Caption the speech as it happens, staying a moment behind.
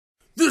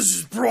This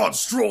is Braun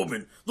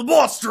Strowman, the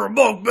monster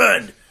among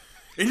men,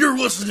 and you're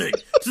listening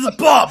to the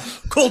Bob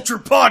Culture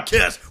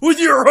Podcast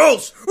with your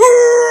host,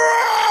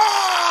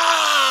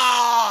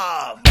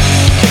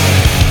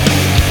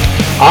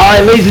 All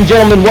right, ladies and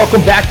gentlemen,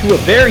 welcome back to a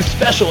very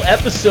special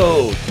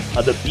episode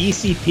of the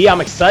BCP.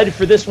 I'm excited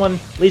for this one,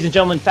 ladies and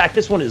gentlemen. In fact,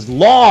 this one is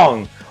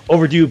long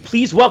overdue.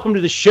 Please welcome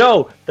to the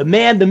show the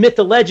man, the myth,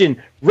 the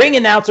legend, ring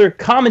announcer,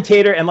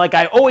 commentator, and like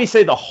I always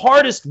say, the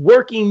hardest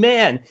working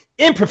man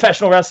in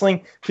professional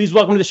wrestling. Please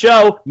welcome to the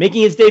show,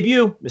 making his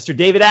debut, Mr.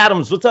 David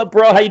Adams. What's up,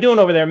 bro? How you doing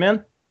over there,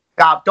 man?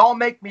 Stop. Don't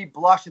make me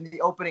blush in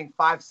the opening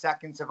 5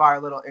 seconds of our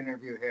little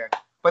interview here.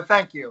 But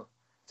thank you.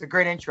 It's a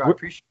great intro. I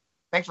appreciate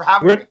it. Thanks for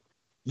having me.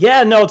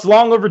 Yeah, no, it's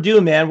long overdue,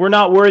 man. We're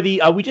not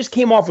worthy. We just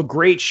came off a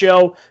great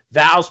show,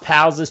 Val's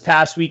Pals, this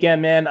past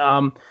weekend,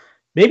 man.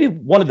 Maybe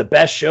one of the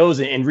best shows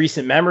in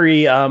recent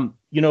memory.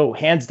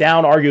 Hands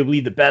down,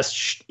 arguably the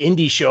best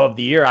indie show of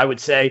the year, I would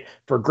say,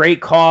 for a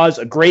great cause,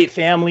 a great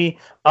family.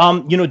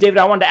 David,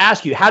 I wanted to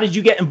ask you, how did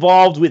you get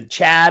involved with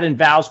Chad and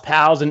Val's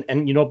Pals and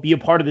be a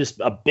part of this,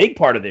 a big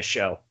part of this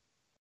show?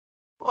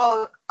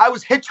 Well, I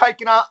was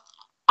hitchhiking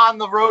on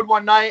the road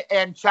one night,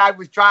 and Chad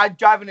was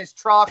driving his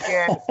truck,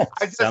 and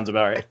Sounds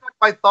about right. I stuck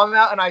my thumb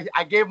out, and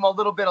I gave him a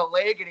little bit of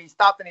leg, and he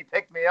stopped and he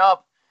picked me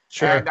up.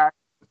 Sure. And,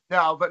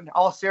 no, but in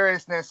all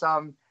seriousness,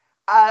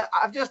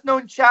 I've just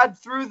known Chad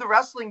through the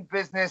wrestling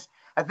business.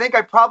 I think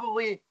I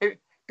probably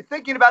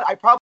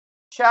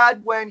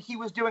Chad when he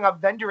was doing a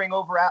vendoring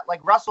over at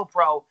like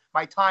WrestlePro,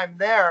 my time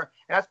there,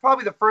 and that's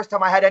probably the first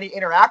time I had any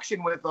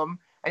interaction with him.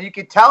 And you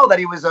could tell that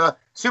he was a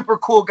super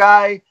cool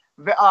guy.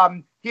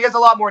 He has a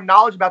lot more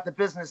knowledge about the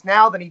business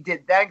now than he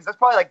did then, because that's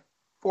probably like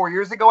 4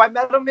 years ago I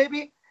met him,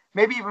 maybe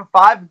even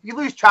 5. If you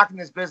lose track in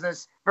this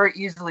business very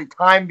easily,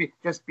 time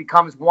just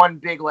becomes one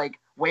big like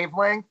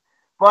wavelength.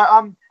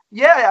 But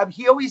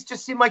he always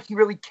just seemed like he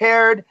really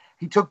cared.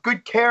 He took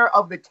good care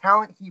of the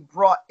talent he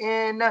brought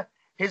in.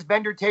 His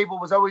vendor table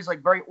was always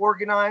like very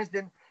organized,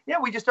 and yeah,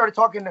 we just started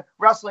talking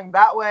wrestling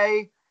that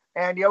way.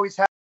 And he always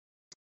had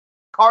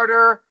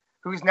Carter,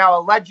 who's now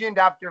a legend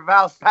after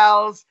Val's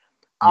Pals.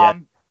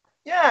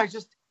 He's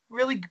just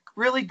really,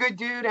 really good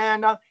dude.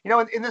 And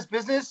in this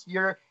business,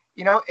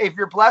 if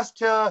you're blessed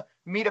to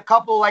meet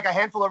a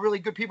handful of really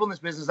good people in this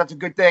business, that's a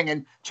good thing.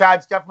 And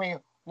Chad's definitely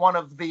one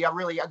of the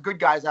really good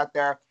guys out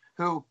there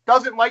who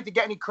doesn't like to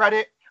get any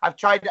credit. I've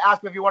tried to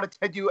ask him if he wanted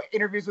to do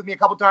interviews with me a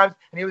couple times,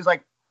 and he was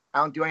like, "I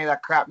don't do any of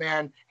that crap,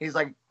 man." He's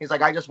like,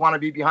 "I just want to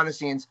be behind the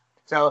scenes."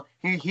 So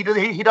he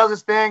does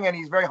his thing, and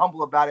he's very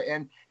humble about it.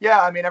 And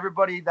yeah, I mean,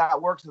 everybody that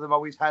works with him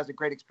always has a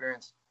great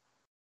experience.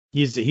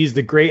 He's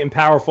the great and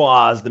powerful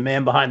Oz, the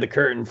man behind the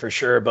curtain for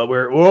sure. But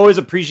we're always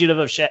appreciative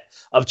of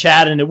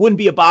Chad, and it wouldn't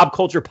be a Bob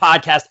Culture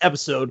Podcast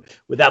episode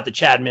without the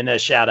Chad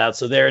Mendes shout out.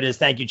 So there it is.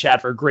 Thank you, Chad,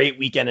 for a great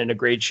weekend and a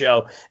great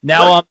show.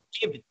 Now,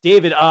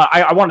 David,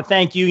 I want to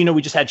thank you.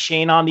 We just had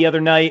Shane on the other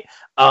night,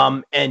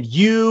 and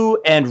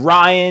you and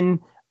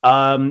Ryan,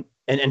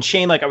 and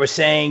Shane, like I was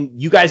saying,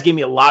 you guys gave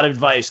me a lot of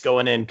advice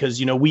going in because,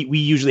 we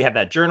usually have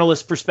that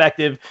journalist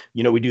perspective.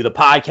 We do the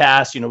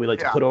podcast, we like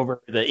to put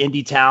over the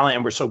indie talent,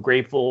 and we're so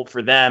grateful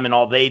for them and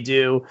all they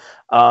do.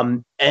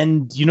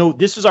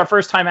 This was our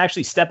first time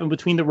actually stepping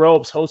between the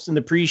ropes, hosting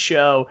the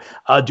pre-show,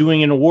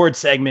 doing an award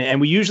segment.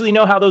 And we usually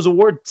know how those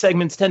award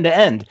segments tend to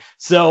end.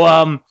 So,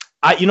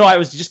 I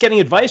was just getting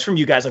advice from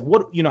you guys, like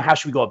how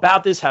should we go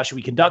about this? How should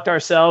we conduct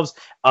ourselves?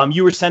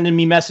 You were sending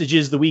me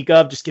messages the week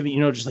of just giving,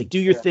 just like, do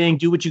your thing,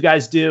 do what you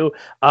guys do.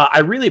 I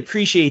really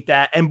appreciate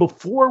that. And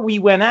before we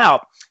went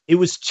out, it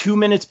was 2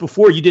 minutes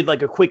before you did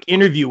like a quick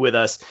interview with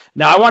us.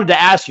 Now I wanted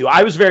to ask you,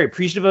 I was very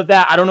appreciative of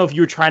that. I don't know if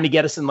you were trying to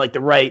get us in like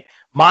the right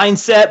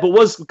mindset, but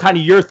what's kind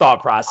of your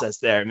thought process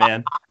there,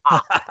 man?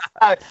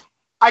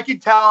 I can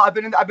tell. I've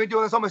been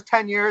doing this almost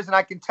 10 years, and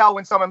I can tell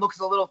when someone looks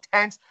a little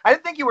tense. I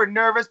didn't think you were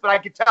nervous, but I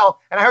could tell.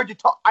 And I heard you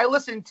talk. I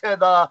listened to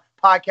the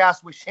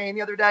podcast with Shane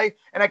the other day,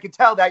 and I could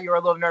tell that you were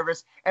a little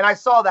nervous. And I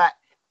saw that.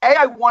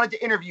 I wanted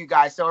to interview you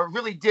guys, so it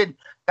really did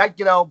that.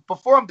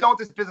 Before I'm done with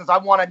this business, I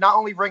want to not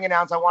only ring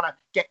announce, I want to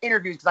get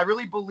interviews, because I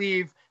really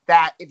believe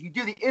that if you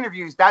do the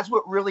interviews, that's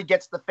what really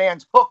gets the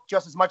fans hooked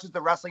just as much as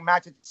the wrestling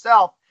match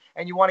itself.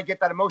 And you want to get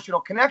that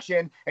emotional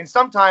connection. And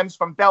sometimes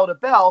from bell to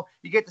bell,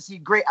 you get to see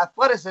great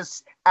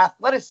athleticism,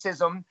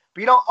 but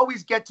you don't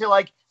always get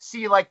to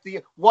see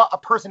what a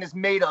person is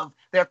made of,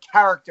 their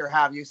character,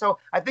 have you. So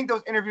I think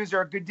those interviews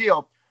are a good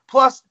deal.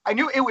 Plus, I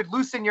knew it would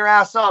loosen your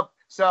ass up.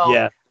 So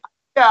yeah,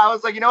 I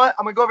was like, you know what?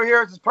 I'm going to go over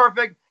here. This is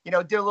perfect. Did a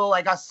little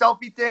a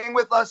selfie thing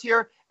with us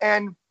here.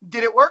 And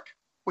did it work?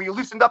 Were you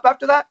loosened up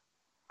after that?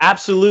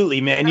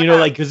 Absolutely, man.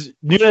 Because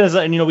Nunez,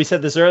 we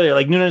said this earlier,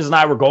 like Nunez and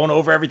I were going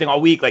over everything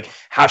all week. Like,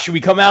 how should we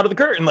come out of the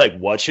curtain? Like,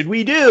 what should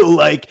we do?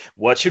 Like,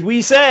 what should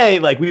we say?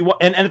 Like,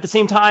 and at the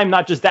same time,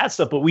 not just that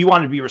stuff, but we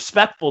wanted to be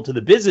respectful to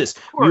the business.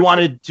 We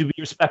wanted to be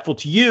respectful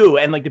to you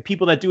and like the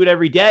people that do it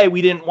every day.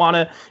 We didn't want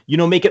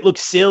to, make it look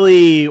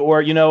silly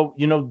or,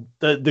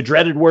 the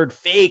dreaded word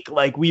fake.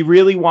 Like, we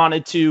really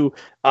wanted to,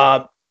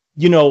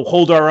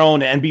 hold our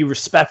own and be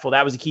respectful.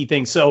 That was a key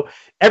thing. So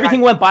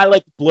everything went by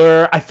like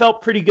blur. I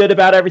felt pretty good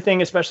about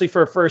everything, especially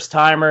for a first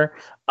timer.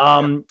 I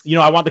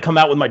wanted to come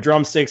out with my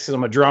drumsticks because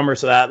I'm a drummer,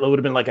 so that would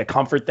have been like a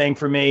comfort thing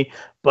for me.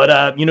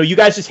 But, you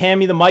guys just hand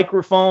me the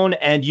microphone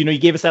and, you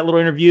gave us that little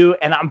interview,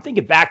 and I'm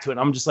thinking back to it.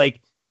 I'm just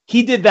like,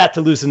 he did that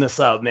to loosen us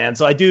up, man.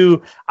 So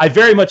I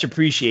very much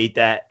appreciate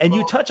that. And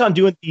you touch on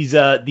doing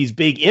these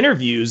big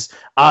interviews,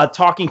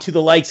 talking to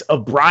the likes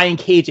of Brian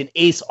Cage and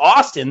Ace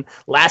Austin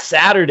last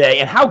Saturday,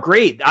 and how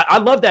great. I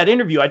love that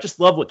interview. I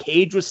just love what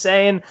Cage was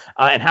saying,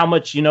 and how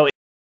much, a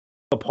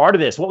part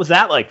of this. What was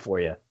that like for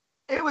you?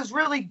 It was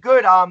really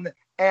good.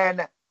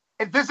 And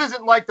this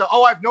isn't like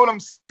I've known him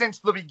since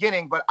the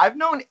beginning, but I've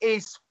known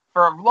Ace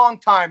for a long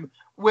time.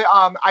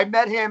 I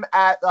met him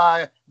at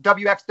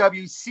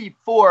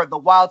WXWC4, the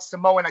Wild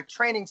Samoan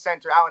Training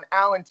Center out in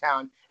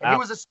Allentown, and he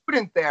was a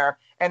student there.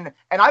 And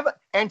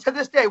to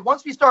this day,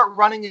 once we start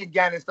running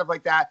again and stuff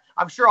like that,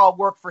 I'm sure I'll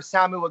work for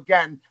Samu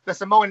again. The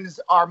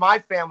Samoans are my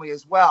family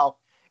as well.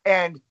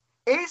 And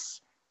Ace,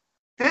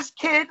 this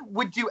kid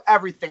would do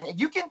everything. And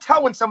you can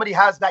tell when somebody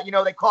has that,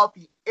 they call it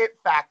the it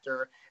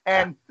factor.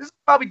 And this is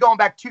probably going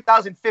back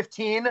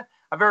 2015,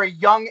 a very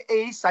young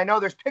Ace. I know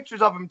there's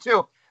pictures of him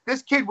too.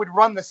 This kid would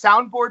run the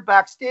soundboard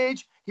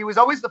backstage. He was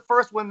always the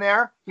first one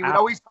there. He would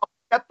always help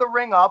set the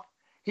ring up.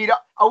 He'd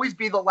always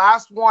be the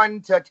last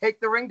one to take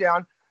the ring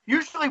down.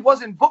 Usually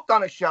wasn't booked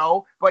on a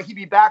show, but he'd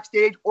be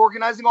backstage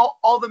organizing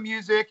all the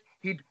music.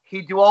 He'd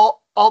do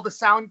all the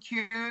sound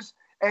cues,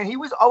 and he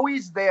was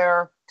always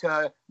there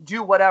to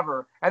do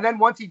whatever. And then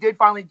once he did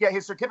finally get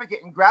his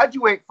certificate and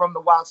graduate from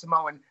the Wild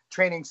Samoan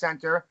Training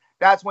Center,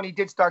 that's when he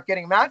did start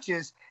getting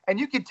matches. And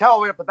you could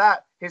tell right off the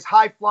bat his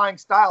high-flying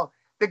style.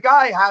 The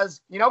guy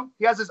has, he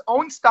has his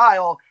own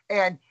style,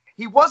 and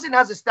he wasn't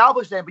as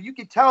established then, but you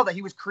could tell that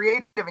he was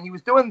creative, and he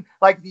was doing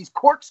like these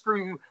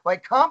corkscrew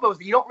like combos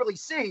that you don't really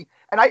see.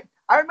 And I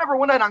remember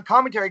one night on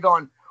commentary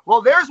going,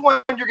 well, there's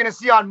one you're going to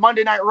see on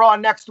Monday Night Raw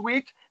next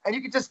week. And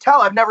you could just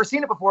tell I've never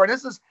seen it before. And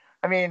this is,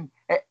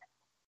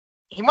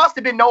 he must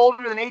have been no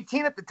older than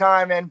 18 at the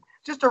time, and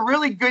just a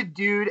really good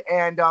dude.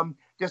 And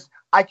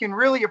I can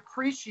really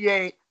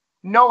appreciate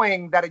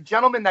knowing that a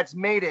gentleman that's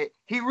made it,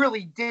 he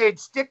really did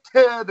stick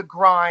to the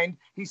grind.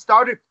 He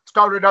started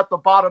at the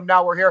bottom.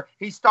 Now we're here.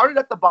 He started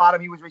at the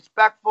bottom. He was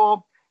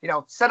respectful,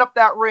 set up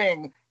that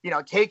ring,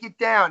 take it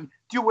down,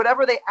 do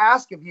whatever they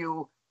ask of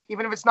you,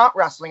 even if it's not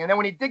wrestling. And then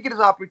when he did get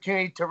his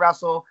opportunity to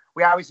wrestle,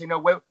 we obviously know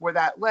where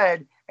that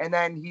led. And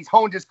then he's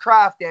honed his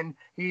craft, and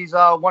he's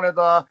one of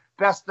the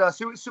best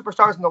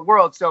superstars in the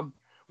world. So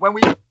when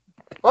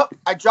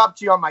I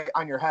dropped you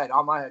on your head,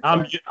 on my head.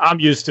 I'm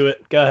used to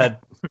it. Go ahead.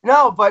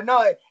 No.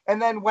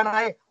 And then when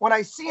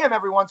I see him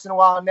every once in a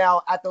while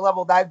now at the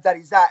level that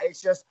he's at,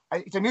 it's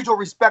a mutual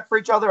respect for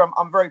each other.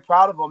 I'm very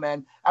proud of him,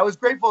 and I was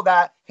grateful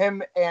that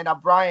him and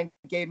Brian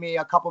gave me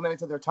a couple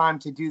minutes of their time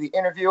to do the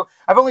interview.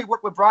 I've only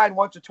worked with Brian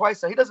once or twice,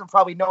 so he doesn't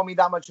probably know me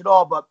that much at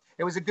all. But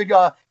it was a good,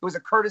 it was a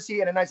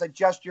courtesy and a nice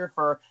gesture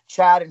for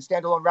Chad and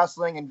Standalone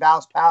Wrestling and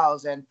Val's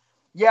Pals. And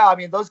yeah,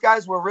 those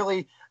guys were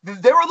really,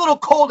 they were a little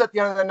cold at the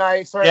end of the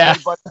night, certainly, yeah.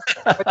 but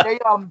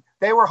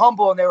they were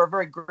humble, and they were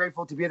very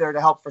grateful to be there to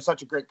help for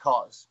such a great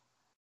cause.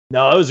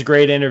 No, it was a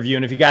great interview,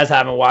 and if you guys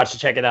haven't watched it,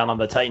 check it out on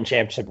the Titan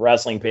Championship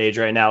Wrestling page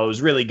right now. It was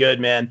really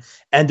good, man.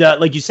 And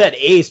like you said,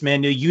 Ace,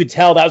 man, you could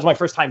tell that was my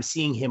first time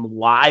seeing him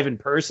live in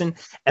person,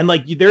 and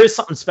there is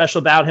something special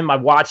about him.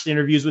 I've watched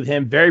interviews with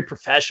him, very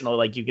professional,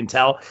 like you can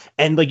tell,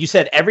 and like you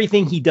said,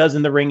 everything he does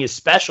in the ring is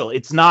special.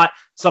 It's not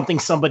something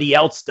somebody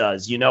else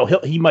does.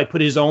 He might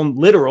put his own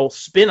literal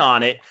spin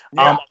on it,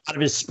 out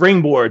of his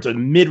springboards or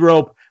mid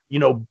rope,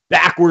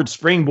 backward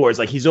springboards.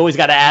 Like he's always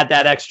got to add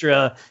that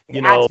extra,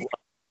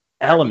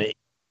 element.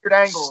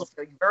 Angles,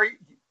 very,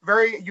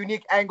 very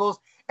unique angles,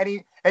 and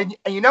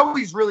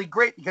he's really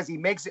great because he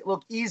makes it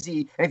look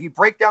easy. And if you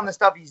break down the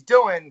stuff he's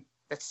doing,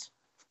 it's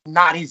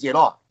not easy at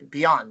all.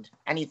 Beyond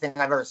anything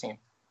I've ever seen.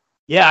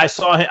 Yeah, I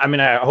saw him.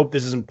 I hope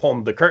this isn't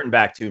pulling the curtain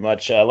back too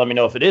much. Let me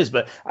know if it is,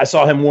 but I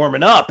saw him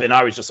warming up, and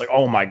I was just like,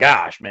 oh my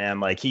gosh, man!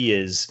 Like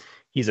he's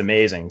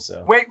amazing.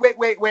 So wait,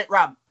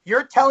 Rob.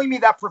 You're telling me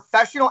that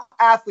professional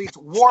athletes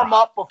warm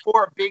up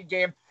before a big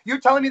game? You're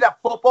telling me that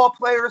football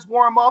players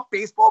warm up,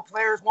 baseball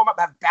players warm up,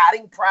 have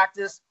batting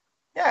practice?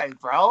 Yeah,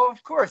 bro,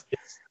 of course.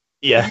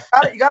 Yeah.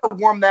 You got to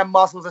warm them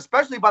muscles,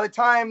 especially by the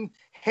time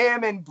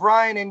him and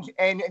Brian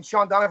and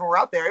Sean Donovan were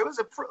out there. It was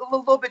a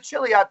little bit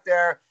chilly out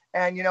there,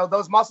 and,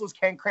 those muscles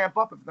can cramp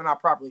up if they're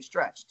not properly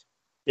stretched.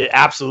 Yeah,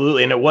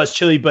 absolutely. And it was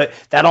chilly, but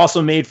that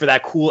also made for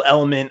that cool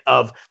element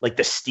of like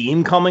the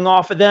steam coming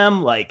off of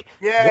them. Like,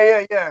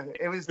 yeah.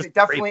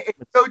 It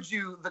showed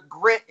you the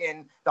grit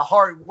and the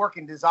hard work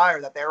and desire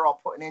that they were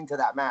all putting into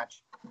that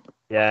match.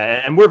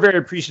 Yeah, and we're very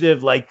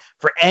appreciative,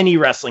 for any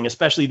wrestling,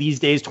 especially these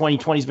days.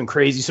 2020 has been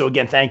crazy. So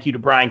again, thank you to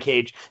Brian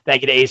Cage,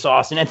 thank you to Ace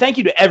Austin, and thank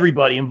you to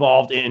everybody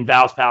involved in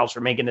Val's Pals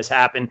for making this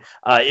happen.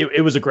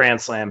 It was a grand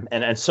slam,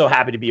 and so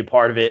happy to be a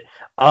part of it.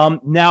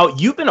 Now,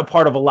 you've been a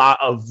part of a lot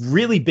of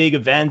really big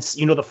events.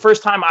 The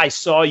first time I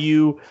saw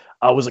you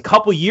was a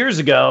couple years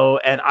ago,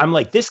 and I'm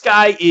like, this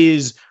guy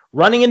is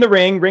running in the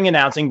ring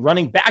announcing,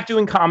 running back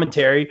doing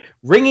commentary,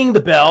 ringing the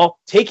bell,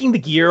 taking the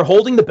gear,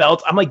 holding the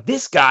belts. I'm like,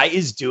 this guy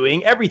is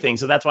doing everything.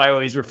 So that's why I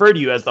always refer to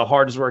you as the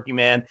hardest working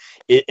man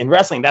in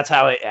wrestling. That's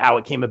how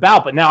it came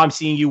about. But now I'm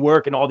seeing you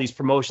work in all these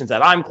promotions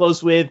that I'm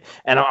close with,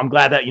 and I'm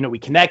glad that, we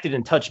connected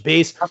and touched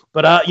base.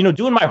 But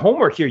doing my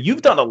homework here,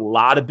 you've done a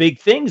lot of big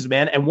things,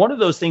 man. And one of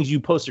those things you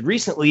posted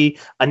recently,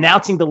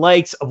 announcing the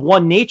likes of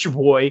one Nature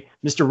Boy,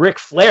 Mr. Ric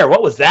Flair.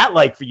 What was that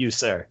like for you,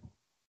 sir?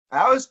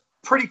 That was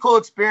pretty cool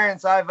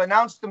experience. I've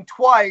announced him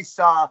twice.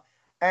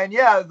 And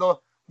yeah,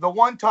 the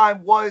one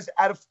time was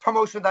at a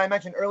promotion that I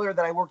mentioned earlier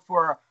that I worked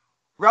for,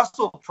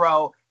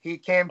 WrestlePro. He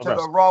came to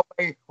the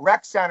Rahway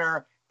Rec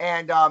Center,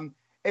 and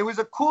it was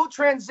a cool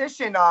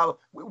transition.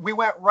 We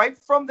went right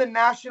from the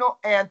national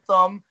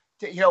anthem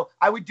to,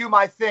 I would do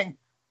my thing,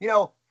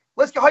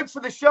 let's get hyped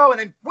for the show, and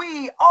then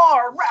we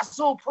are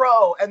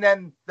WrestlePro, and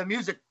then the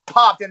music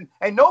popped, and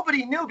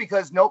nobody knew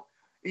because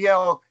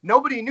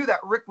nobody knew that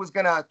Rick was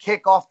gonna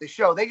kick off the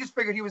show. They just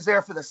figured he was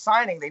there for the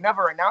signing. They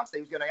never announced that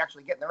he was gonna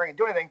actually get in the ring and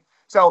do anything.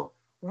 So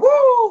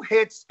woo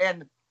hits,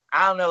 and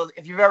I don't know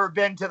if you've ever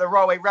been to the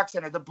Rahway Rec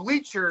Center. The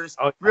bleachers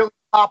really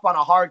pop on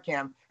a hard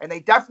cam, and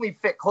they definitely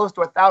fit close to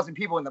 1,000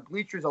 people in the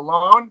bleachers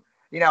alone.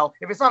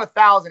 If it's not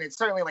 1,000, it's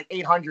certainly like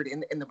 800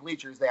 in the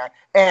bleachers there,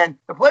 and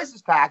the place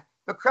is packed.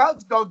 The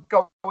crowd's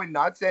going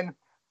nuts, and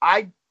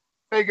I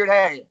figured,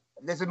 hey,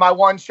 this is my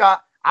one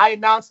shot. I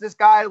announced this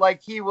guy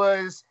like he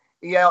was,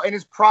 in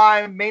his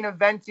prime, main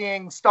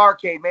eventing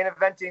Starrcade, main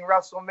eventing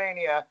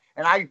WrestleMania.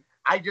 And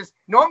I just,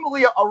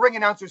 normally a ring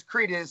announcer's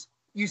creed is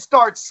you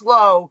start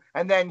slow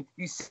and then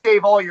you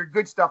save all your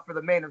good stuff for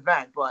the main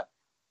event. But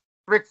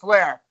Ric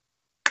Flair,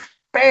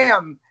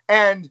 bam!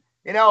 And,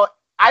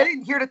 I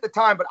didn't hear it at the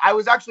time, but I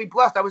was actually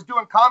blessed. I was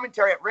doing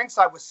commentary at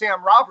ringside with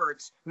Sam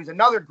Roberts, who's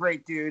another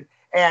great dude.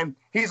 And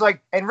he's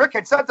like, and Rick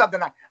had said something.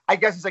 I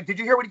guess he's like, did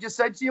you hear what he just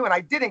said to you? And I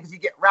didn't, because you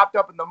get wrapped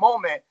up in the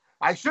moment.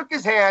 I shook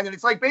his hand, and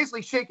it's like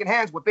basically shaking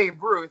hands with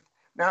Babe Ruth.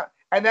 Now,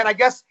 and then I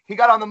guess he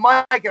got on the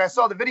mic, and I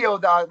saw the video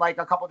like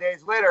a couple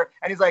days later,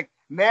 and he's like,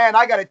 man,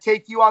 I got to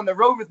take you on the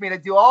road with me to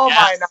do all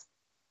my.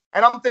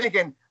 And I'm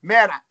thinking,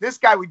 man, this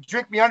guy would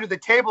drink me under the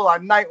table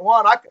on night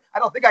one. I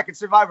don't think I could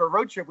survive a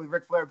road trip with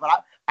Ric Flair,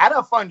 but I'd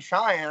have fun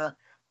trying.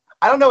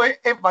 I don't know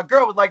if my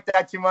girl would like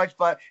that too much,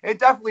 but it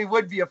definitely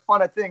would be a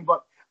fun thing.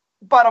 But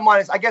bottom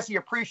line is, I guess he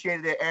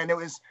appreciated it, and it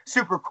was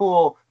super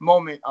cool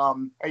moment,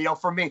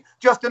 for me.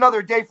 Just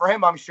another day for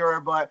him, I'm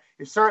sure, but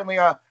it's certainly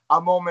a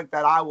moment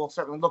that I will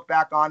certainly look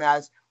back on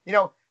as,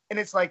 and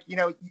it's like,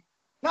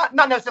 not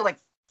necessarily like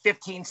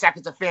 15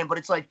 seconds of fame, but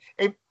it's like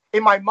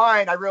in my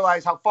mind, I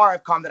realize how far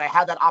I've come that I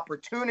had that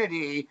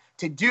opportunity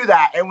to do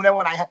that. And then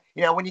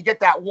when you get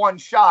that one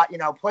shot,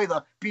 play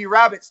the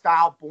B-Rabbit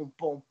style, boom,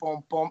 boom,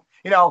 boom, boom,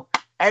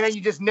 and then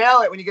you just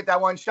nail it when you get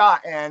that one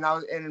shot. And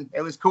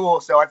it was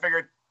cool. So I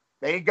figured,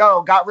 there you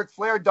go. Got Ric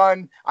Flair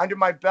done under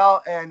my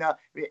belt. And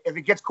if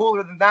it gets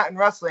cooler than that in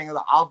wrestling,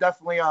 I'll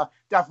definitely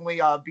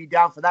be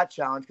down for that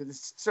challenge, because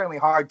it's certainly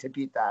hard to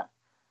beat that.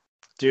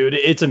 Dude,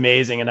 it's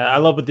amazing. And I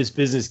love what this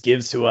business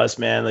gives to us,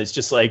 man. It's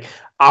just like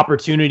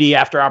opportunity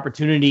after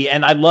opportunity.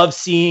 And I love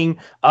seeing,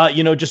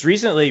 just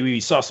recently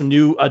we saw some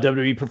new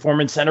WWE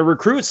Performance Center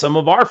recruits, some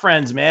of our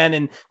friends, man.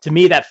 And to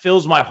me, that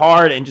fills my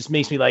heart and just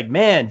makes me like,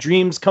 man,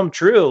 dreams come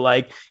true.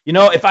 Like,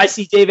 if I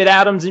see David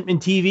Adams in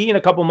TV in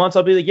a couple months,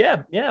 I'll be like,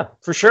 yeah,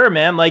 for sure,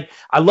 man. Like,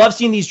 I love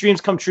seeing these dreams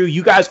come true.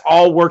 You guys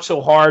all work so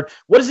hard.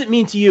 What does it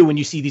mean to you when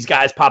you see these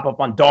guys pop up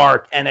on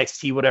Dark,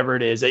 NXT, whatever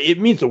it is? It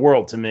means the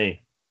world to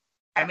me.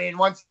 I mean,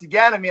 once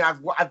again,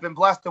 I've been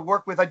blessed to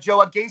work with a Joe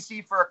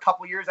Gacy for a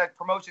couple years at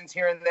promotions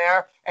here and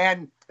there,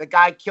 and the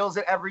guy kills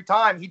it every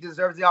time. He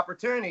deserves the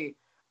opportunity.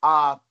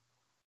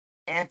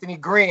 Anthony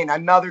Green,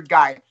 another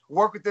guy.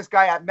 Work with this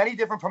guy at many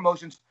different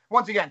promotions.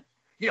 Once again,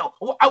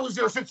 I was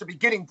there since the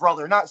beginning,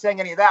 brother. Not saying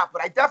any of that,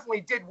 but I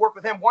definitely did work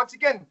with him. Once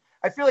again,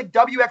 I feel like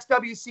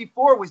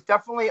WXWC4 was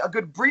definitely a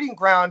good breeding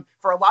ground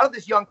for a lot of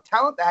this young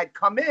talent that had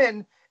come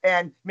in,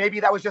 and maybe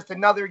that was just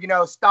another,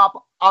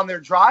 stop on their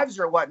drives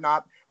or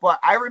whatnot. But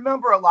I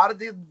remember a lot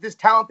of this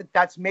talent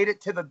that's made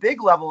it to the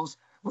big levels.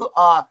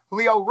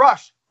 Leo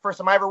Rush, first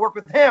time I ever worked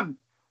with him.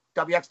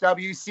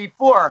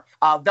 WXWC4.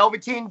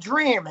 Velveteen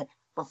Dream,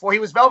 before he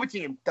was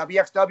Velveteen.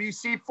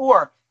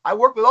 WXWC4. I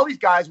worked with all these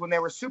guys when they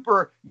were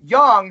super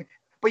young,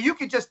 but you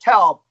could just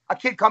tell a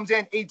kid comes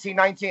in 18,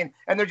 19,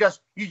 and they're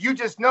just, you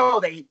just know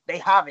they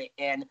have it.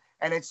 And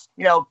it's,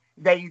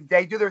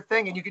 they do their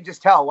thing, and you can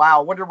just tell,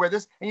 wow, I wonder where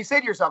this, and you say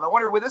to yourself, I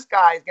wonder where this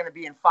guy is going to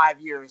be in 5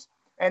 years.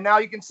 And now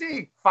you can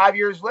see 5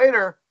 years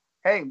later,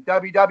 hey,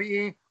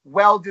 WWE,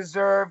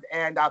 well-deserved.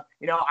 And,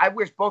 I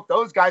wish both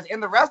those guys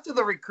and the rest of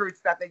the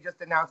recruits that they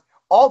just announced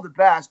all the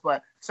best.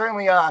 But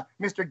certainly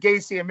Mr.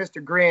 Gacy and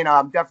Mr. Green,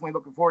 I'm definitely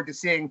looking forward to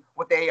seeing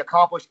what they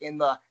accomplish in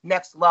the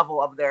next level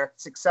of their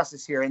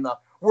successes here in the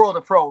world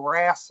of pro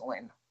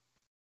wrestling.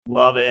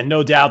 Love it. And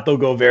no doubt they'll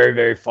go very,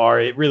 very far.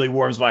 It really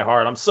warms my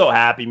heart. I'm so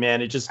happy,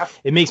 man.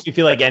 It makes me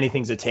feel like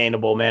anything's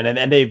attainable, man.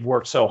 And they've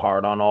worked so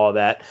hard on all of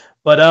that.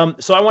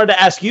 But so I wanted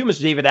to ask you,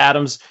 Mr. David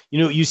Adams,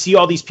 you see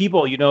all these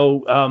people,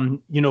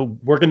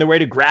 working their way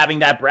to grabbing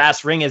that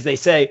brass ring, as they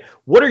say.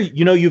 What are,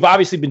 you've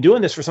obviously been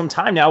doing this for some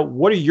time now.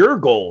 What are your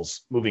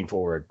goals moving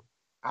forward?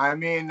 I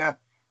mean,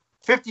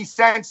 50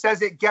 Cent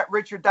says it, get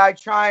rich or die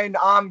trying,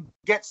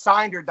 get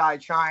signed or die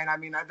trying. I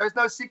mean, there's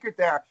no secret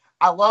there.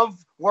 I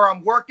love where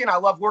I'm working. I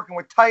love working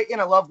with Titan.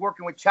 I love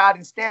working with Chad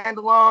and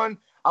Standalone.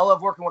 I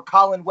love working with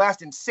Colin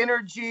West and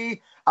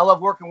Synergy. I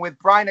love working with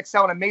Brian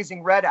Excel and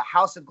Amazing Red at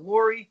House of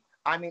Glory.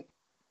 I mean,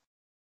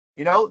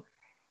 you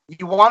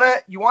want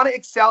to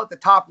excel at the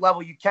top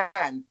level, you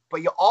can,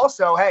 but you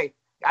also, hey,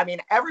 I mean,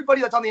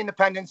 everybody that's on the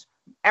independents,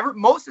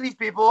 most of these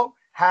people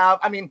have,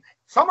 I mean,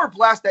 some are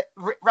blessed that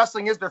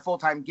wrestling is their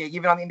full-time gig,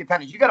 even on the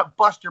independents. You got to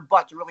bust your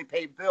butt to really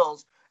pay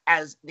bills,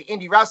 as the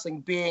indie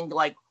wrestling being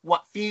like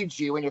what feeds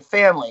you and your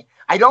family.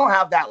 I don't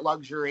have that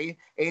luxury.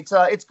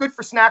 It's good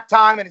for snack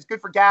time and it's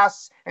good for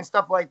gas and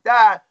stuff like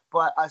that.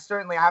 But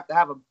certainly I have to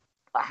have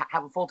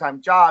a full-time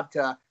job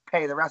to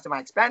pay the rest of my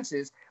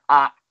expenses.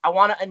 I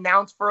want to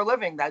announce for a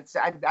living. That's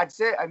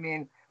it. I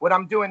mean, what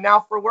I'm doing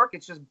now for work,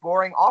 it's just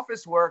boring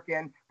office work,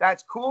 and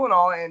that's cool and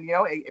all. And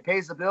it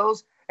pays the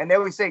bills. And they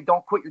always say,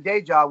 don't quit your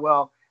day job.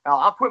 Well,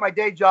 I'll quit my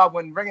day job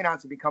when ring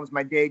announcer becomes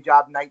my day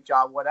job, night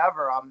job,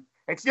 whatever.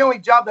 It's the only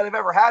job that I've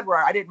ever had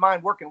where I didn't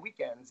mind working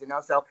weekends,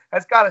 so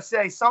that's got to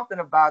say something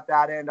about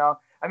that. And I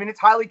mean,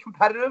 it's highly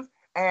competitive,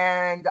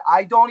 and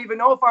I don't even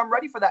know if I'm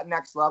ready for that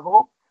next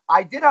level.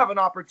 I did have an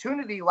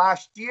opportunity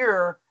last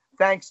year,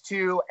 thanks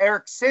to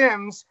Eric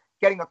Sims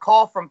getting a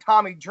call from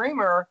Tommy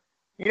Dreamer.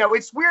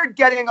 It's weird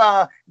getting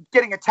a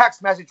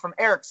text message from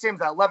Eric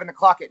Sims at 11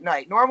 o'clock at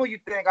night. Normally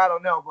you'd think, I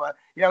don't know, but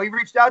he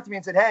reached out to me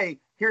and said, hey,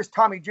 here's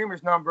Tommy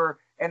Dreamer's number.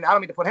 And I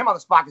don't mean to put him on the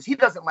spot because he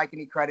doesn't like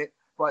any credit,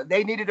 but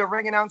they needed a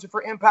ring announcer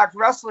for Impact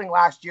Wrestling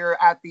last year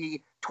at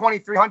the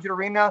 2300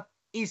 Arena,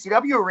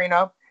 ECW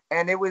Arena,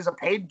 and it was a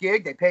paid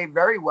gig. They paid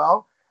very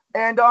well.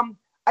 And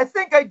I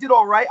think I did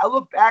all right. I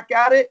look back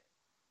at it,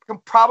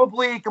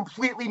 probably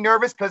completely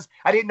nervous because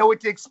I didn't know what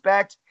to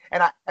expect.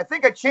 And I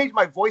think I changed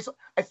my voice.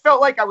 I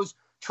felt like I was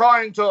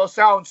trying to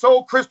sound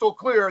so crystal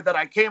clear that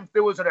I came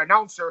through as an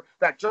announcer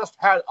that just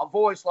had a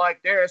voice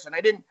like this. And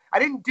I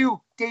didn't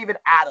do David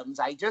Adams.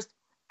 I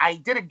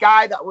did a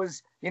guy that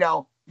was,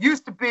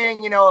 used to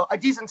being, a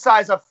decent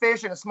size of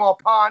fish in a small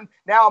pond.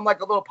 Now I'm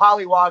like a little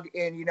pollywog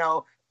in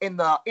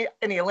the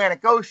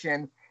Atlantic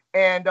Ocean.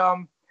 And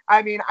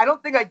I mean, I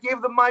don't think I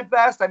gave them my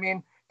best. I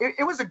mean,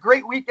 it was a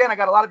great weekend. I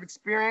got a lot of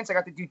experience. I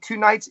got to do 2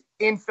 nights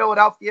in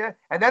Philadelphia,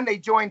 and then they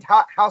joined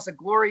House of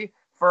Glory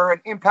for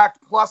an Impact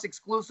Plus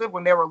exclusive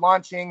when they were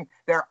launching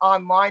their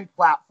online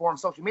platform,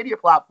 social media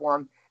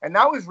platform, and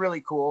that was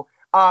really cool.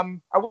 I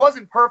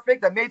wasn't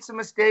perfect. I made some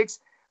mistakes.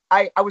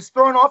 I was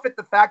thrown off at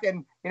the fact,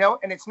 and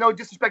and it's no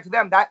disrespect to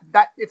them, that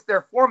it's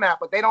their format,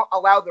 but they don't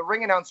allow the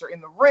ring announcer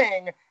in the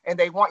ring, and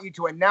they want you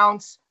to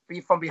announce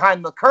from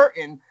behind the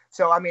curtain.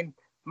 So I mean,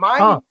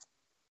 my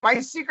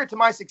secret to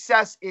my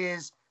success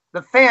is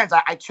the fans.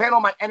 I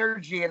channel my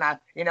energy, and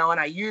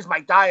I use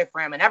my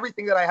diaphragm and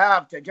everything that I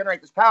have to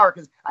generate this power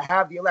because I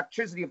have the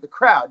electricity of the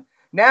crowd.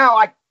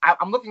 Now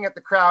I'm looking at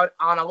the crowd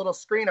on a little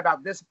screen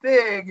about this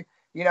big,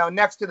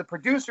 next to the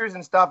producers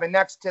and stuff, and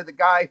next to the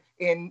guy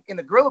in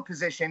the gorilla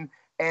position,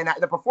 and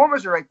the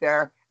performers are right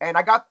there. And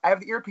I have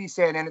the earpiece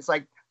in, and it's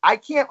like I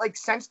can't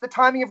sense the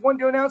timing of when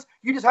to announce.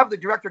 You just have the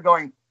director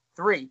going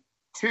 3,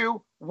 2,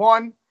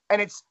 1,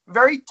 and it's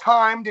very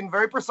timed and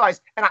very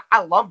precise. And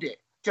I loved it.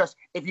 Just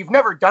if you've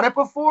never done it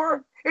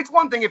before, it's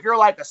one thing if you're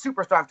like a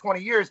superstar of 20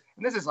 years,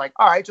 and this is like,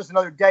 all right, just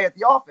another day at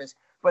the office.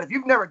 But if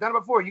you've never done it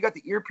before, you got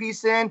the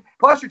earpiece in,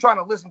 plus you're trying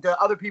to listen to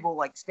other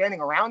people standing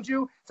around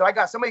you. So I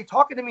got somebody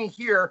talking to me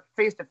here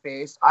face to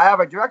face. I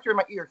have a director in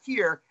my ear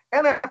here,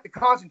 and I have to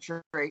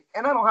concentrate,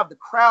 and I don't have the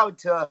crowd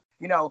to,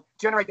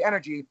 generate the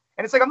energy.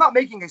 And it's like, I'm not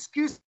making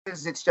excuses.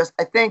 It's just,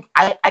 I think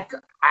I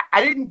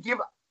didn't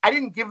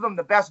give them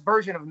the best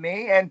version of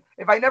me. And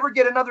if I never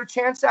get another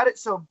chance at it,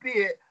 so be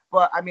it.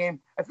 But I mean,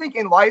 I think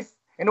in life,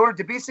 in order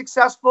to be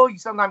successful, you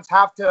sometimes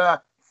have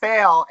to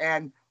fail.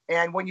 And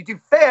when you do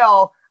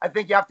fail, I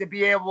think you have to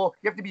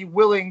be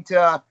willing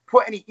to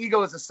put any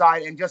egos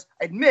aside and just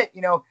admit,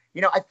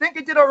 I think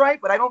I did all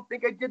right, but I don't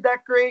think I did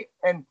that great.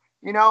 And,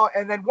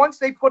 and then once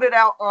they put it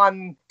out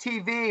on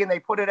TV and they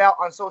put it out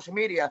on social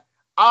media,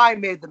 I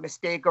made the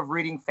mistake of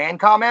reading fan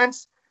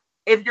comments.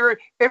 If you're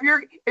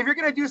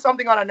going to do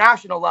something on a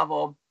national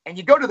level and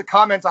you go to the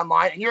comments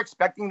online and you're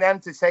expecting them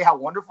to say how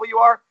wonderful you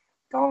are,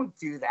 don't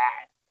do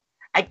that.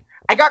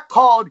 I got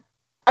called,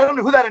 I don't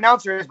know who that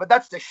announcer is, but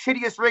that's the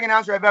shittiest ring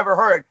announcer I've ever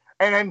heard.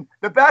 And then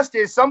the best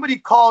is somebody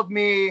called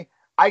me,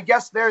 I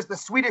guess there's the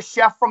Swedish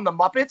Chef from the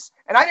Muppets,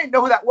 and I didn't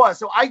know who that was.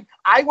 So I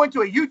went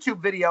to a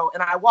YouTube video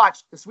and I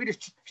watched the Swedish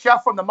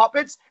Chef from the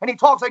Muppets, and he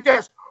talks like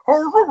this.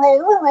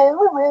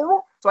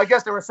 So I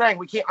guess they were saying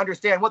we can't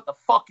understand what the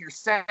fuck you're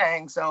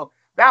saying. So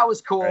that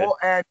was cool.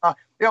 Right. And,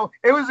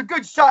 it was a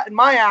good shot in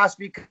my ass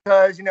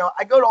because,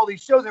 I go to all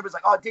these shows and everybody's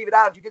like, oh, David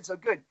Adams, you did so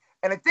good.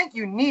 And I think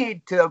you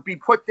need to be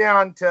put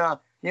down to,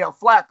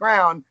 flat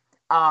ground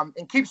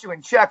and keeps you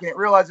in check. And it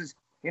realizes,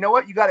 you know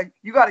what, you got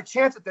a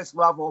chance at this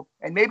level.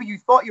 And maybe you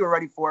thought you were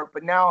ready for it,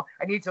 but now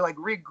I need to like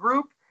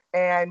regroup.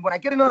 And when I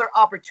get another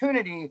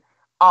opportunity,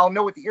 I'll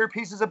know what the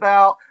earpiece is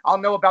about. I'll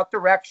know about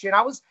direction.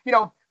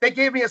 They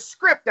gave me a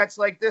script that's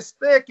like this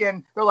thick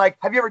and they're like,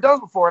 have you ever done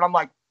this before? And I'm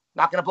like,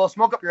 not going to blow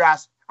smoke up your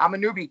ass. I'm a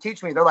newbie.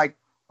 Teach me. They're like,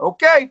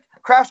 okay,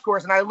 crash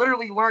course. And I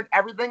literally learned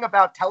everything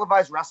about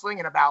televised wrestling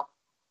in about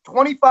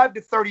 25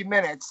 to 30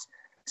 minutes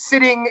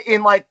sitting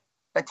in like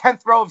the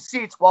 10th row of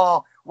seats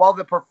while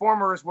the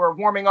performers were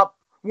warming up,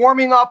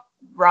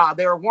 Rob.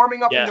 They were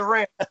warming up in the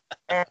ring.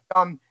 And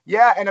and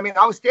I mean,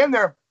 I was standing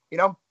there,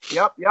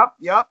 yep.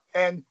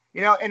 And,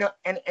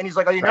 and he's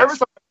like, are you nervous?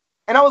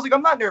 And I was like,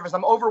 I'm not nervous.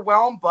 I'm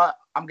overwhelmed, but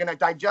I'm going to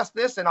digest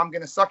this and I'm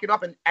going to suck it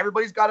up. And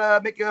everybody's got to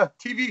make a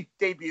TV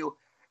debut.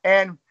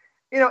 And,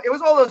 it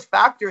was all those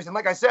factors. And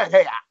like I said,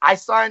 hey, I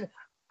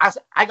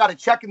got a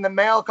check in the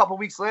mail a couple of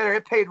weeks later.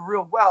 It paid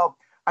real well.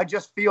 I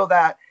just feel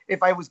that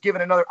if I was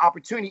given another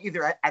opportunity,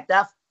 either at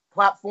that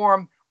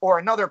platform or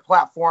another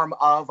platform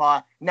of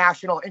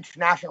national,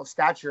 international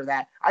stature,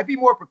 that I'd be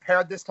more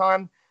prepared this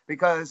time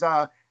because,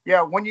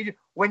 when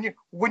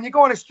you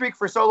go on a streak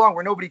for so long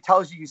where nobody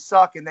tells you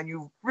suck and then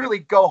you really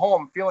go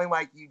home feeling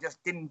like you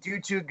just didn't do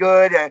too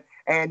good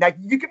and like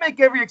you can make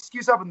every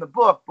excuse up in the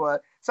book,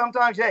 but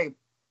sometimes, hey,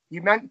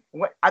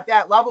 at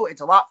that level,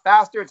 it's a lot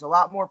faster, it's a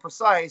lot more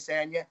precise,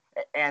 and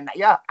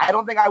I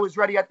don't think I was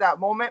ready at that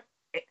moment.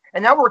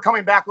 And now we're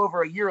coming back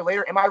over a year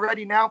later. Am I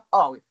ready now?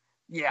 Oh,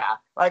 yeah.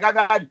 Like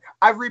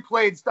I've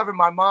replayed stuff in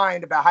my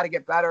mind about how to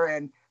get better,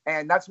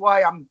 and that's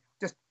why I'm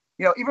just,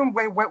 even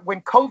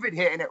when COVID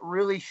hit and it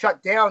really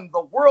shut down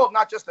the world,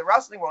 not just the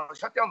wrestling world, it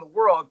shut down the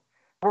world,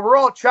 where we're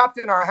all trapped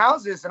in our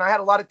houses, and I had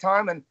a lot of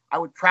time, and I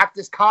would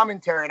practice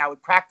commentary, and I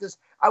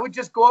would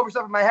just go over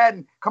stuff in my head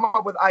and come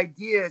up with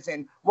ideas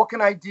and what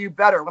can I do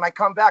better when I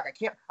come back.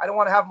 I don't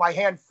want to have my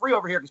hand free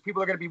over here because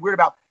people are going to be weird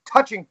about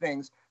touching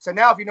things. So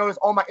now if you notice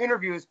all my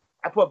interviews,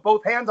 I put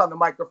both hands on the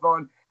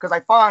microphone because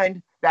I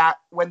find that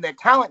when the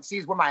talent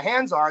sees where my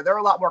hands are, they're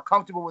a lot more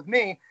comfortable with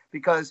me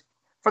because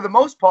for the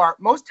most part,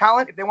 most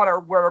talent, if they want to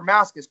wear a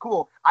mask is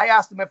cool. I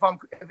asked them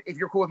if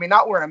you're cool with me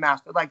not wearing a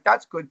mask. They're like,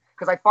 that's good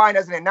because I find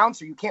as an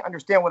announcer, you can't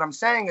understand what I'm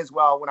saying as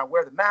well when I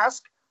wear the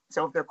mask.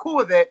 So if they're cool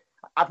with it,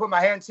 I put my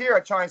hands here. I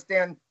try and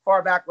stand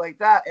far back like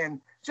that. And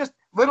just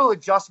little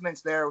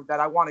adjustments there that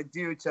I want to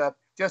do to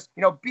just,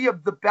 be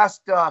the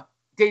best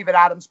David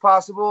Adams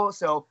possible.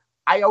 So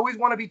I always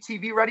want to be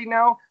TV ready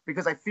now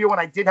because I feel when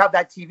I did have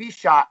that TV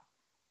shot,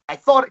 I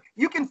thought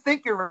you can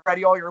think you're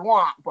ready all you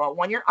want, but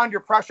when you're under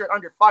pressure,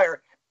 under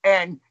fire,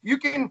 and you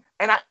can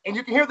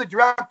hear the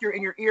director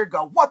in your ear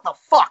go, what the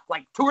fuck?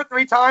 Like 2 or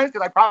 3 times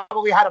because I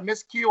probably had a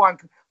miscue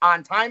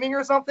on timing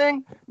or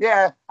something.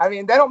 Yeah, I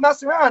mean, they don't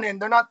mess around and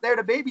they're not there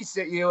to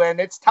babysit you and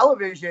it's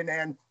television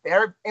and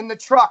they're in the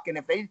truck and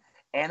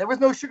there was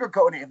no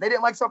sugarcoating. If they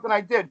didn't like something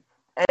I did,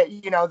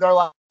 they're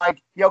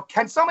like,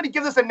 can somebody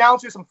give this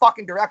announcer some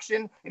fucking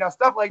direction?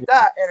 Stuff like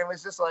that. And it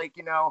was just like,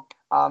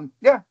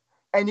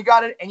 and you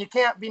got it, and you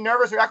can't be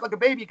nervous or act like a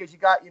baby because you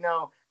got,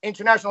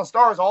 international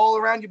stars all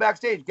around you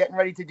backstage getting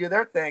ready to do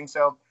their thing.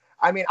 So,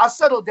 I mean, I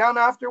settled down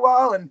after a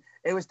while, and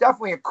it was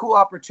definitely a cool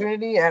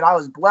opportunity, and I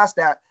was blessed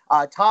that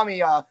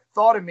Tommy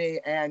thought of me.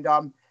 And,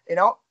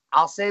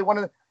 I'll say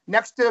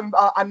next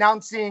to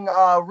announcing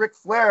Ric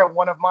Flair,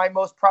 one of my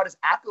most proudest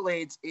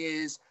accolades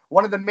is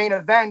one of the main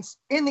events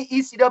in the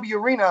ECW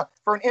arena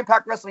for an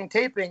Impact Wrestling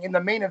taping. In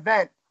the main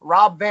event,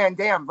 Rob Van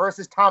Dam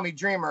versus Tommy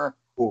Dreamer.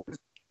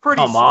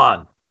 Come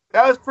on.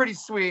 That was pretty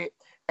sweet.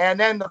 And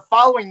then the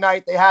following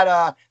night they had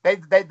a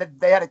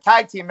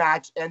tag team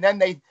match, and then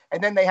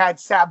they had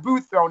Sabu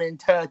thrown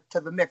into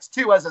the mix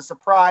too as a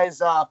surprise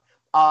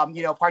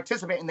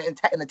participant in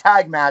the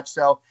tag match.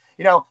 So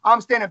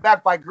I'm standing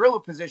back by gorilla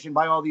position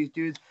by all these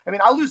dudes. I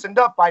mean, I loosened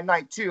up by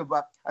night 2,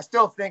 but I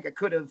still think it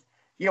could have.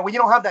 When you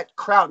don't have that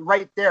crowd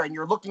right there and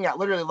you're looking at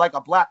literally like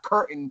a black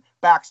curtain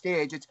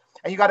backstage,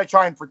 and you got to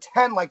try and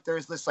pretend like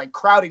there's this like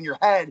crowd in your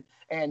head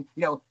and,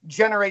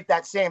 generate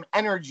that same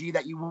energy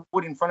that you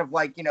would in front of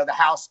like, the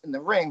house in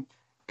the ring.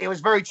 It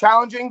was very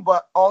challenging,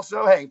 but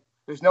also, hey,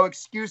 there's no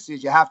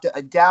excuses. You have to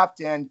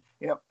adapt. And,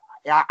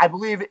 I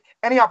believe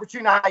any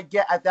opportunity I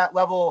get at that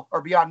level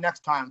or beyond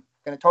next time, I'm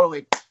going to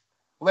totally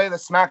lay the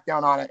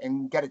smackdown on it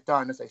and get it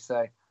done, as they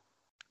say.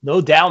 No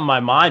doubt in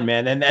my mind,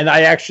 man. And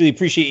I actually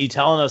appreciate you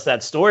telling us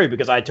that story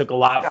because I took a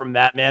lot from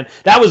that, man.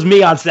 That was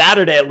me on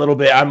Saturday a little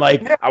bit. I'm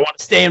like, I want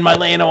to stay in my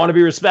lane. I want to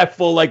be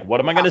respectful. Like, what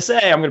am I going to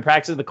say? I'm going to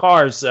practice in the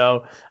cars.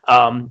 So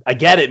I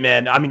get it,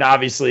 man. I mean,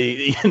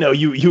 obviously,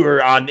 you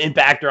were on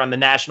Impact or on the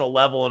national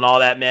level and all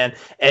that, man.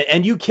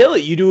 And you kill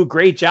it. You do a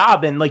great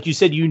job. And like you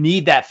said, you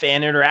need that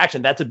fan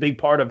interaction. That's a big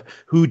part of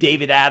who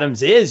David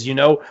Adams is.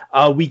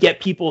 We get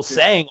people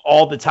saying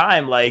all the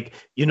time, like,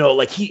 you know,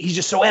 like he's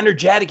just so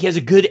energetic. He has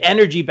a good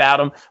energy about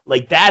him.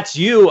 Like, that's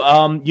you.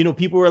 You know,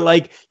 people were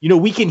like, you know,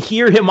 we can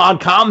hear him on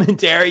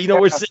commentary. You know,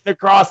 we're sitting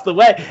across the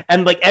way.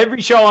 And like every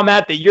show I'm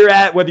at that you're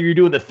at, whether you're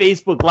doing the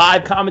Facebook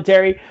Live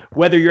commentary,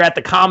 whether you're at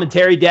the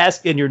commentary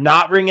desk and you're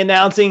not ring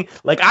announcing,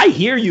 like I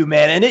hear you,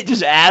 man. And it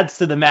just adds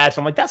to the match.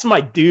 I'm like, that's my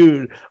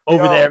dude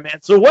over there,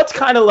 man. So what's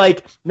kind of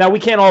like, now we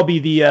can't all be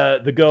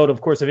the GOAT,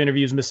 of course, of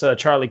interviews, Miss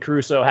Charlie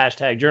Caruso,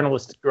 hashtag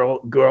journalist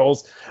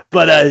girls.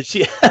 But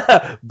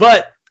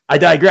but I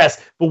digress.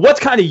 But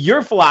what's kind of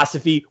your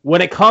philosophy when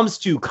it comes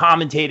to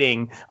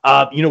commentating,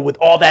 you know, with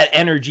all that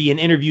energy and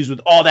interviews with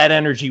all that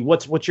energy?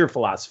 What's your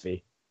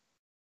philosophy?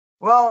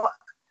 Well,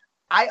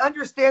 I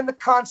understand the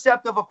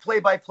concept of a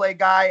play-by-play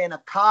guy and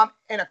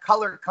a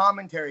color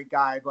commentary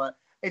guy, but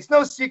it's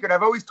no secret.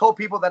 I've always told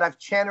people that I've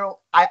channeled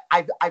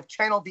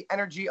the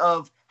energy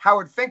of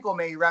Howard Finkel,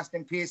 may he rest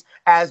in peace,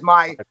 as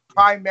my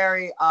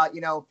primary,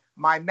 you know,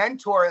 my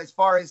mentor, as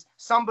far as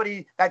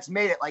somebody that's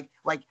made it.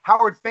 Like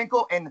Howard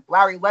Finkel and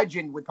Larry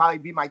Legend would probably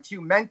be my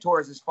two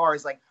mentors as far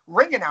as like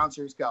ring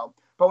announcers go.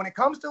 But when it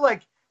comes to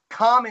like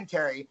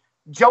commentary,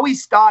 Joey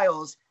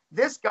Styles,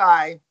 this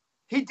guy,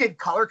 he did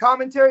color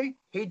commentary,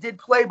 he did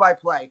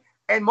play-by-play.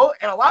 And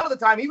a lot of the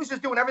time, he was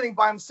just doing everything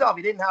by himself.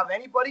 He didn't have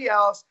anybody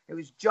else. It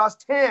was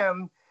just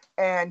him.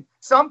 And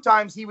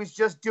sometimes he was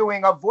just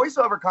doing a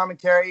voiceover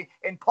commentary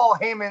in Paul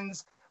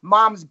Heyman's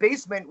mom's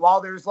basement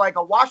while there's like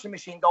a washing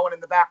machine going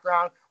in the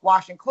background,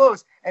 washing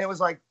clothes. And it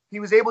was like he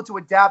was able to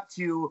adapt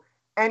to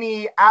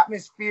any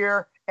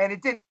atmosphere, and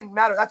it didn't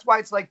matter. That's why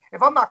it's like,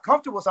 if I'm not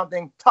comfortable with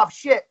something, tough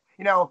shit,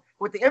 you know,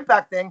 with the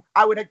Impact thing,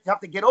 I would have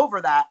to get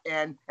over that.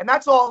 And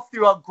that's all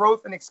through a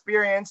growth and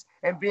experience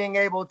and being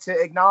able to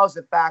acknowledge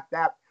the fact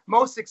that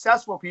most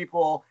successful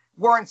people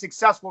weren't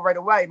successful right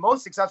away.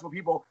 Most successful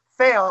people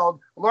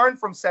failed, learned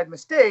from said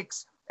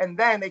mistakes, and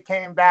then they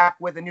came back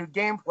with a new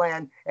game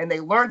plan and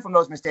they learned from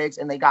those mistakes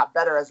and they got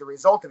better as a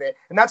result of it.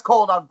 And that's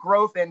called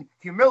growth and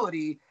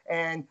humility.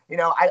 And, you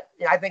know,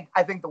 I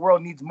think the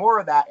world needs more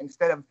of that,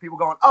 instead of people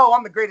going, oh,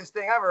 I'm the greatest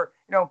thing ever.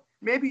 You know,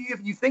 maybe if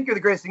you think you're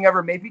the greatest thing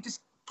ever, maybe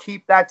just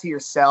keep that to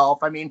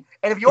yourself. I mean,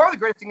 and if you are the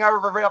greatest thing ever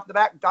right off the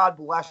bat, God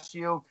bless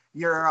you.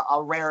 You're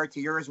a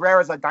rarity. You're as rare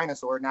as a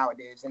dinosaur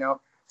nowadays, you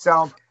know?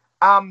 So,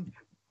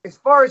 as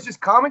far as just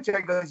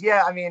commentary goes,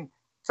 yeah, I mean,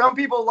 some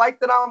people like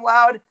that I'm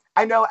loud.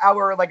 I know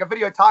our, like, a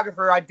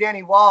videographer,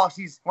 Danny Walsh,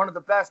 he's one of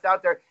the best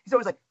out there. He's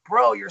always like,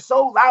 bro, you're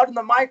so loud in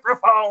the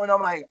microphone. And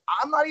I'm like,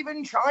 I'm not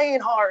even trying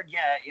hard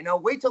yet. You know,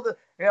 wait till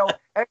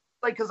like,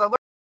 because I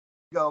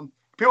learned,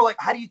 people are like,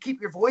 how do you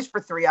keep your voice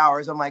for 3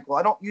 hours? I'm like, well,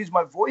 I don't use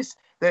my voice.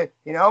 You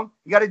know,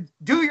 you got to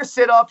do your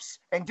sit-ups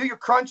and do your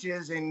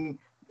crunches and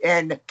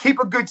keep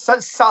a good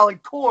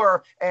solid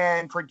core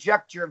and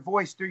project your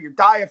voice through your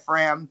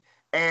diaphragm.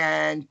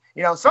 And,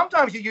 you know,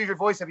 sometimes you use your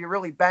voice if you're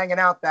really banging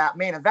out that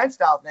main event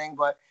style thing.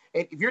 But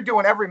if you're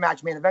doing every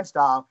match main event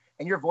style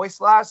and your voice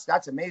lasts,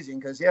 that's amazing.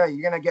 Because, yeah,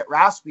 you're going to get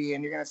raspy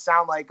and you're going to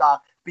sound like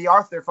B.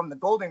 Arthur from the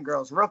Golden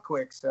Girls real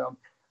quick. So,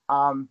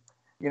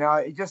 you know,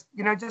 you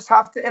just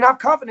have to, and have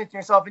confidence in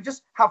yourself and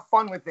just have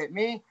fun with it.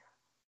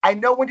 I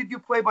know when to do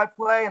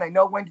play-by-play and I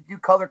know when to do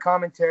color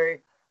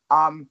commentary.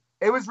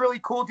 It was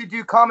really cool to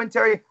do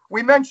commentary.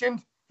 You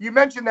mentioned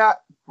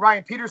that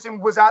Ryan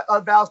Peterson was at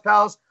Val's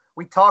Pals.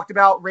 We talked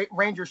about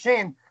Ranger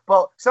Shane,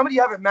 but somebody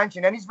you haven't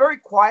mentioned, and he's very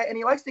quiet and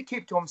he likes to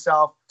keep to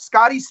himself.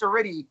 Scotty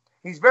Cerriti,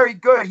 he's very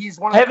good. He's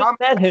one of I haven't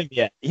met him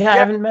yet. Yeah, I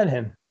haven't met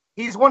him.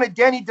 He's one of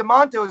Danny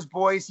DeMonto's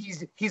boys.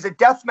 He's a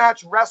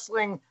deathmatch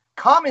wrestling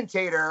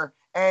commentator,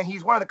 and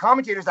he's one of the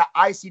commentators at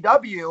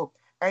ICW,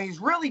 and he's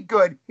really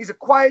good. He's a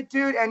quiet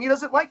dude, and he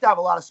doesn't like to have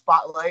a lot of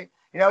spotlight.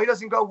 You know, he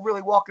doesn't go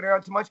really walking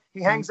around too much.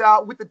 He hangs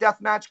out with the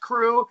deathmatch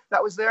crew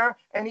that was there,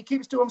 and he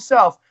keeps to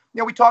himself. You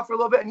know, we talked for a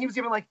little bit, and he was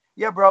even like,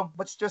 yeah, bro,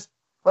 let's just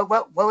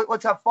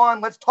let's have fun.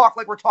 Let's talk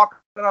like we're talking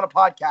on a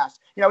podcast.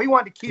 You know, he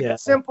wanted to keep it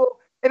simple,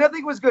 and I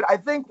think it was good. I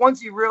think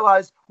once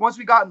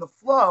we got in the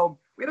flow,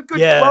 we had a good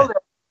flow there.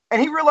 And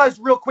he realized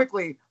real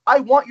quickly, I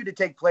want you to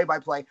take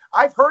play-by-play.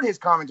 I've heard his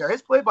commentary.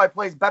 His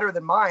play-by-play is better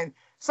than mine.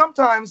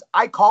 Sometimes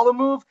I call a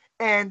move,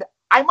 and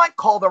I might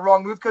call the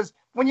wrong move because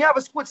when you have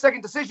a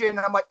split-second decision, and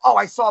I'm like, oh,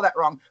 I saw that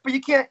wrong. But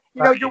you can't,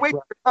 you know, you're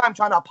wasting your time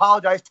trying to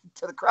apologize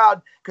to the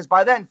crowd because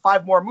by then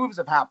 5 more moves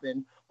have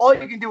happened. All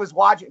you can do is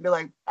watch it and be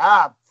like,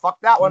 fuck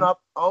that one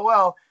up. Oh,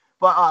 well.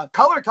 But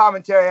color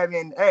commentary, I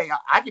mean, hey,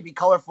 I can be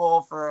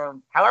colorful for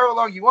however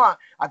long you want.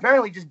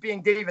 Apparently just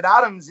being David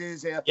Adams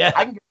is, I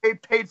can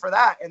get paid for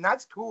that, and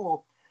that's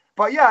cool.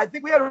 But, yeah, I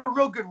think we had a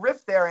real good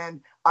riff there.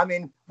 And, I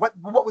mean, what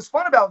was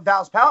fun about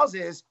Val's Pals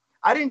is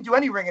I didn't do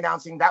any ring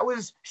announcing. That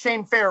was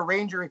Shane Fair,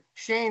 Ranger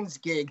Shane's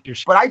gig.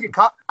 But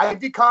I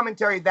did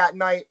commentary that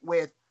night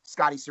with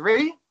Scotty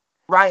Cerriti,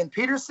 Ryan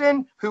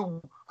Peterson,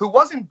 who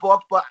wasn't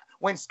booked. But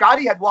when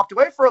Scotty had walked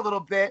away for a little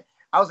bit,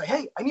 I was like,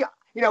 hey,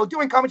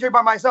 doing commentary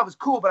by myself is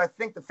cool, but I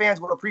think the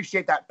fans will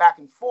appreciate that back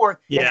and forth.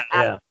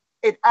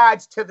 It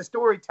adds to the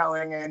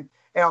storytelling. And,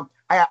 you know,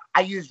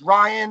 I used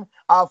Ryan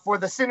for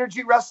the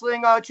Synergy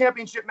Wrestling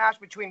Championship match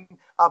between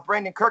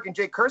Brandon Kirk and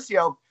Jake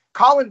Curcio.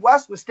 Colin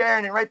West was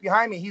standing right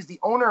behind me. He's the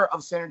owner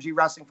of Synergy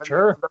Wrestling.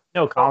 Sure.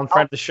 No, Colin,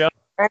 friend of the show.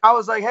 And I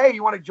was like, hey,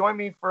 you want to join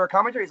me for a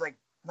commentary? He's like,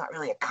 I'm not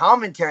really a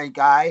commentary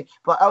guy,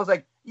 but I was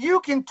like, you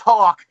can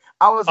talk.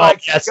 I was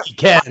like, yes, you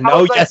can.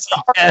 Yes,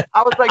 you can.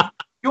 I was like,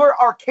 you're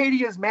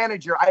Arcadia's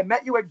manager. I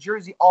met you at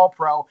Jersey All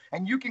Pro,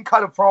 and you can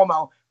cut a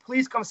promo.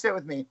 Please come sit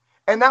with me.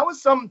 And that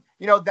was some,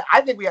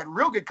 I think we had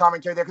real good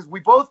commentary there because we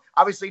both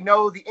obviously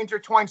know the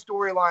intertwined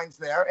storylines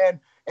there.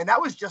 And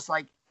that was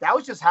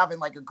just having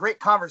like a great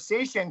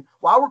conversation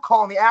while we're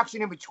calling the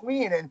action in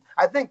between. And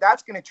I think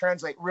that's going to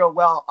translate real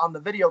well on the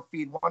video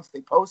feed once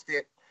they post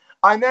it.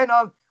 And then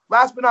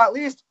last but not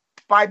least,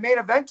 by main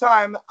event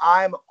time,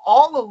 I'm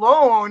all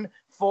alone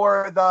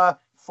for the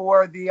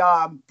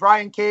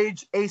Brian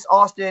Cage, Ace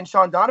Austin,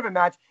 Sean Donovan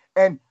match.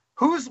 And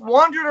who's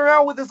wandering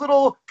around with his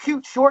little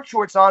cute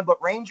shorts on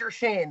but Ranger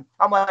Shane?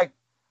 I'm like,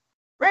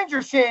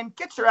 Ranger Shane,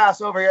 get your ass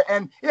over here.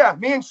 And yeah,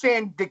 me and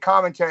Shane did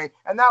commentary,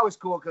 and that was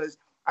cool because,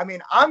 I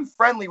mean, I'm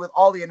friendly with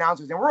all the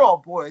announcers, and we're all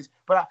boys,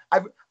 but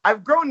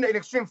I've grown an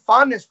extreme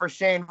fondness for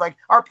Shane. Like,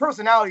 our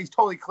personalities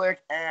totally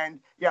click, and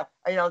yeah,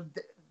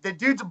 the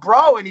dude's a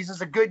bro, and he's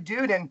just a good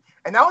dude, and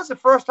that was the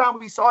first time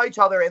we saw each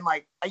other in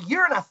like a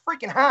year and a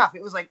freaking half.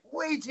 It was like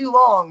way too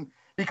long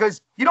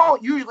because you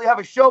don't usually have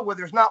a show where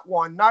there's not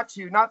one, not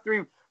two, not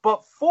three,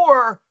 but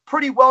four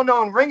pretty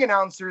well-known ring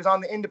announcers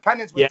on the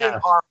independents within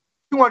our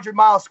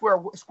 200-mile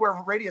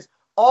square radius,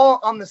 all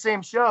on the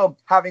same show,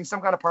 having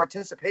some kind of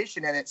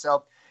participation in it.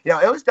 So,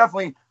 it was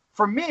definitely,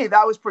 for me,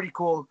 that was pretty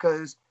cool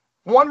because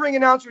one ring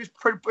announcer is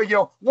pretty,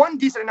 one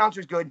decent announcer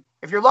is good.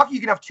 If you're lucky, you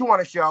can have two on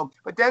a show,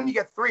 but then you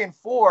get 3 and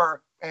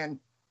 4. And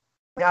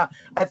yeah,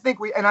 I think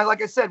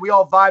like I said, we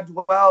all vibed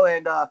well.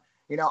 And,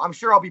 I'm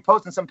sure I'll be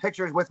posting some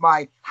pictures with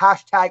my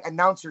hashtag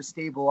announcer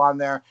stable on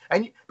there.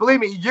 And believe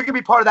me, you're going to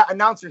be part of that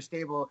announcer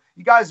stable.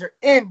 You guys are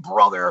in,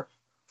 brother,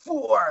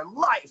 for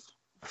life.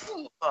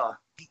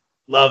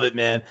 Love it,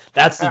 man.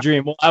 That's the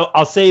dream. Well,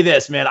 I'll say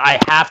this, man. I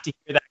have to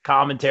hear that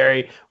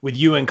commentary with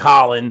you and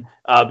Colin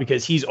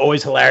because he's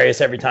always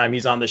hilarious every time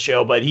he's on the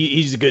show. But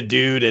he's a good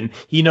dude, and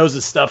he knows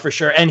his stuff for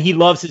sure. And he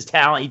loves his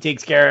talent. He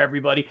takes care of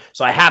everybody.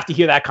 So I have to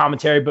hear that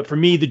commentary. But for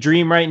me, the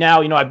dream right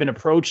now, I've been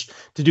approached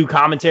to do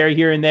commentary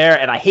here and there.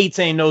 And I hate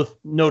saying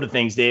no to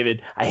things,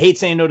 David. I hate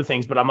saying no to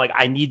things, but I'm like,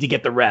 I need to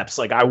get the reps.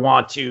 Like, I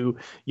want to,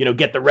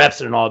 get the reps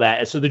and all that.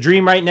 And so the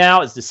dream right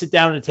now is to sit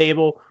down at a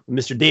table with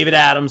Mr. David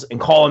Adams and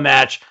call a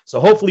match. So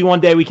hopefully one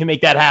day we can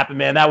make that happen,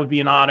 man. That would be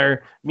an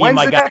honor.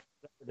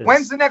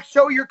 When's the next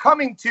show you're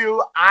coming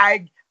to?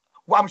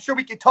 I'm sure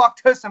we could talk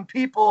to some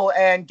people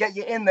and get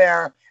you in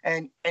there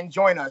and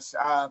join us.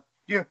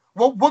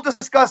 We'll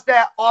discuss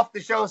that off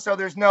the show, so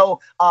there's no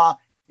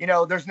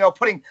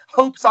putting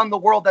hopes on the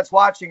world that's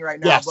watching right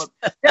now. Yes.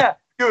 But yeah,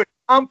 dude,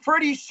 I'm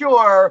pretty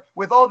sure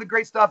with all the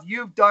great stuff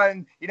you've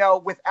done,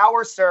 with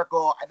our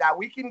circle, that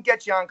we can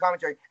get you on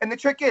commentary. And the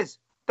trick is,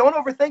 don't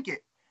overthink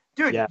it,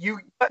 dude. Yeah. You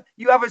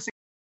have a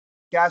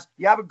guest,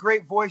 you have a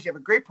great voice, you have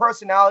a great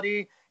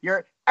personality.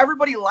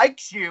 Everybody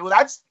likes you.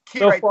 That's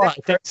key right there. I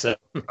think so.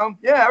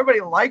 Everybody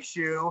likes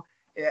you,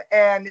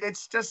 and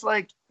it's just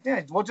like,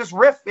 we'll just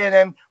riff. And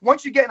then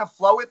once you get in a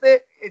flow with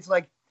it, it's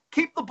like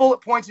keep the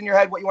bullet points in your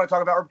head, what you want to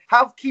talk about, or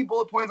have key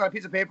bullet points on a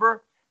piece of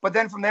paper. But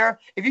then from there,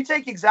 if you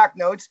take exact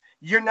notes,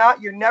 you're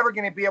never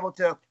going to be able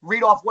to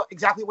read off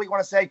exactly what you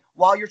want to say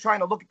while you're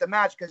trying to look at the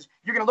match, because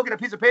you're going to look at a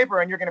piece of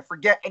paper and you're going to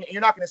forget, and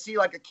you're not going to see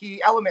like a key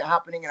element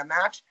happening in a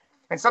match.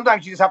 And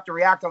sometimes you just have to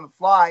react on the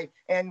fly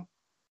and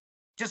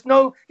just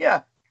know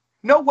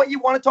what you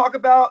want to talk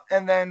about,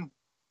 and then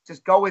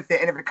just go with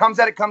it. And if it comes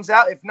out, it comes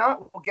out. If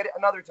not, we'll get it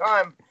another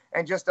time.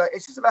 And just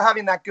it's just about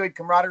having that good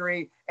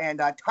camaraderie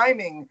and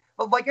timing.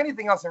 But like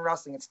anything else in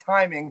wrestling, it's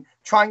timing,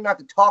 trying not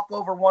to talk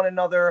over one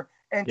another,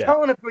 and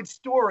telling a good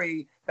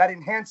story that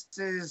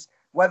enhances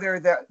whether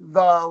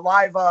the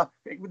live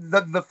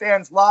the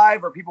fans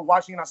live or people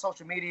watching it on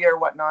social media or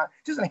whatnot.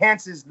 Just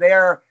enhances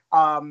their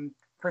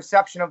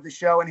perception of the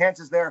show,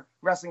 enhances their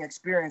wrestling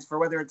experience, for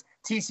whether it's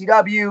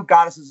TCW,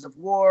 Goddesses of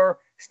War,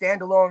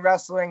 Standalone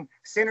Wrestling,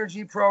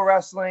 Synergy Pro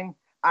Wrestling.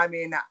 I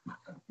mean,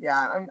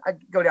 I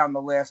go down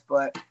the list,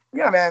 but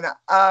yeah, man,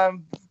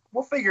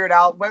 we'll figure it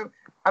out.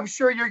 I'm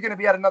sure you're going to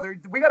be at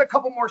we got a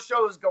couple more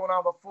shows going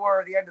on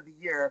before the end of the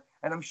year,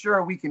 and I'm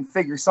sure we can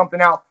figure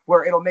something out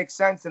where it'll make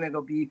sense and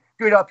it'll be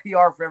good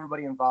PR for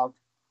everybody involved.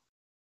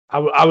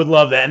 I would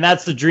love that. And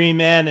that's the dream,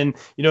 man. And,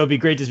 it'd be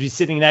great to be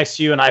sitting next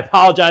to you. And I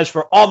apologize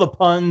for all the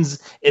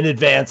puns in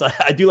advance.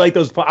 I do like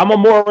those puns. I'm a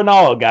more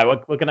Ronaldo guy.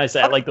 What can I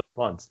say? I like those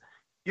puns.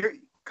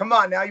 Come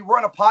on now. We're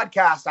on a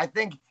podcast. I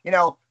think,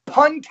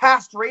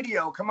 Puncast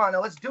Radio. Come on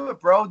now. Let's do it,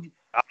 bro.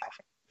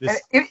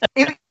 Even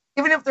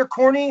if they're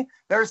corny,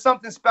 there's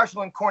something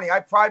special in corny.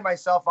 I pride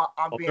myself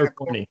on being a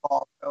corny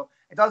ball. So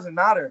it doesn't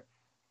matter.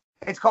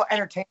 It's called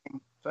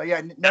entertaining. So,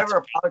 yeah, never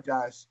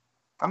apologize.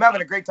 I'm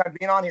having a great time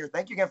being on here.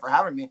 Thank you again for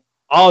having me.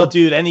 Oh,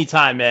 dude,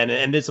 anytime, man.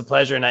 And it's a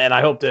pleasure. And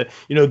I hope to,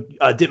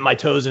 dip my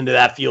toes into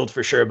that field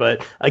for sure.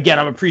 But again,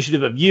 I'm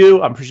appreciative of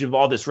you. I'm appreciative of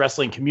all this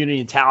wrestling community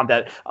and talent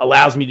that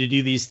allows me to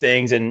do these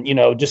things. And,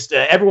 just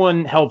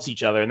everyone helps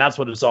each other. And that's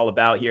what it's all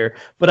about here.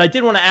 But I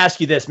did want to ask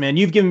you this, man.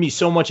 You've given me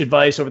so much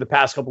advice over the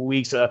past couple of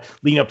weeks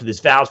leading up to this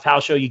Val's Pal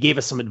show. You gave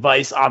us some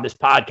advice on this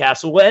podcast.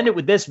 So we'll end it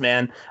with this,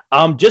 man.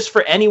 Just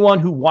for anyone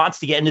who wants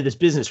to get into this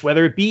business,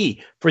 whether it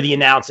be for the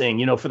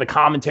announcing, for the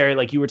commentary,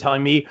 like you were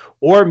telling me,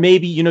 or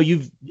maybe,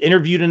 you've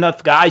interviewed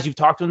enough guys, you've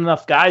talked to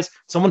enough guys,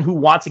 someone who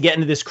wants to get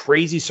into this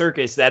crazy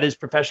circus that is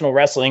professional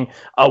wrestling,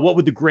 what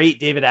would the great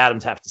David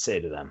Adams have to say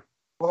to them?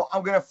 Well,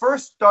 I'm going to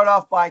first start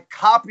off by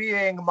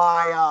copying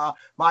my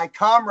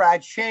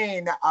comrade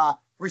Shane.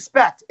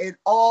 Respect. It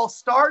all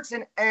starts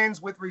and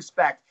ends with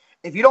respect.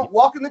 If you don't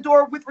walk in the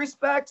door with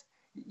respect,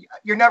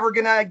 you're never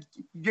gonna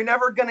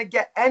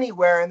get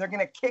anywhere, and they're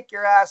gonna kick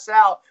your ass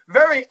out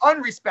very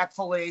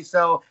unrespectfully.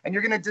 So, and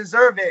you're gonna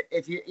deserve it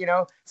if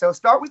So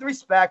start with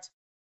respect.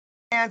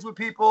 Hands with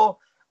people.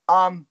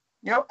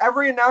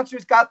 Every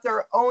announcer's got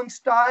their own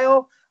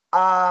style.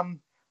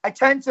 I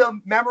tend to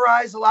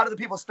memorize a lot of the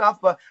people's stuff,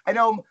 but I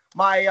know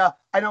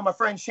my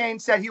friend Shane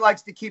said he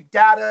likes to keep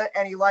data,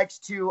 and he likes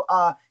to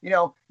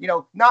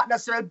not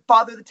necessarily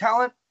bother the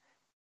talent.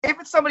 If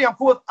it's somebody I'm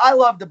cool with, I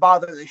love to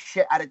bother the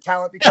shit out of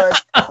talent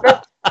because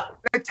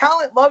the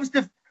talent loves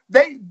to.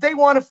 They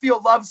want to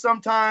feel love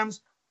sometimes.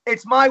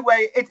 It's my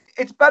way.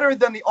 It's better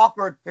than the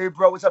awkward, hey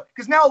bro, what's up?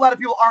 Because now a lot of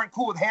people aren't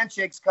cool with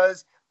handshakes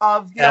because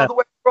of the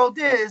way the world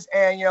is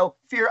and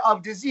fear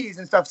of disease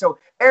and stuff. So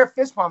air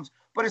fist pumps.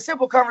 But a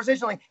simple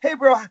conversation like, hey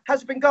bro,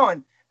 how's it been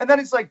going? And then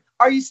it's like,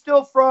 are you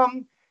still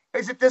from?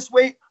 Is it this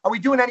way? Are we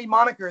doing any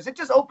monikers? It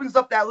just opens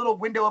up that little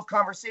window of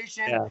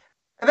conversation. Yeah.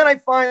 And then I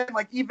find,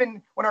 like,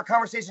 even when our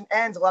conversation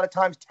ends, a lot of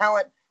times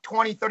talent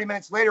 20, 30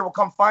 minutes later will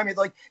come find me.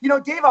 They're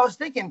like, Dave, I was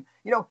thinking,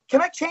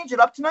 can I change it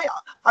up tonight?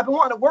 I've been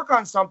wanting to work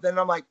on something. And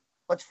I'm like,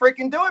 let's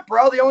freaking do it,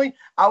 bro.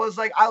 I was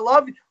like,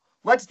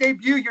 let's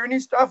debut your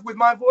new stuff with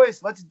my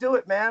voice. Let's do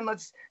it, man.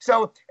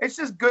 So it's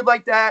just good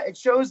like that. It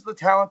shows the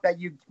talent that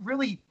you're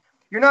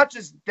not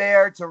just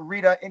there to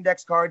read an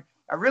index card.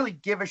 I really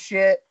give a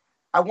shit.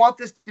 I want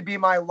this to be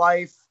my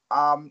life.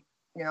 And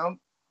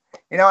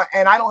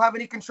I don't have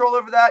any control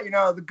over that.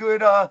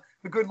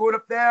 The good Lord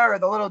up there, or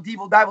the little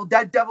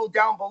dead devil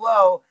down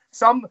below.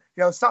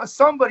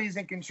 Somebody's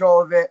in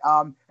control of it.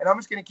 And I'm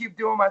just gonna keep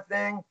doing my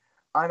thing.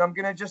 And I'm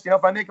gonna just,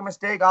 if I make a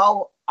mistake,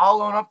 I'll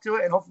own up to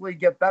it and hopefully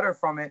get better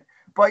from it.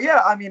 But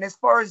yeah, I mean, as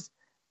far as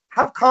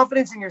have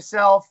confidence in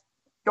yourself,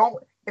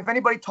 if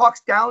anybody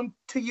talks down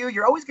to you,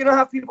 you're always gonna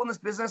have people in this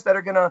business that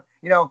are gonna,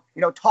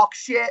 talk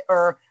shit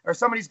or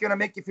somebody's gonna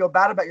make you feel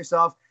bad about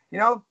yourself.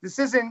 This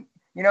isn't.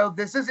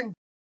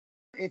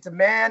 It's a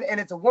man and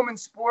it's a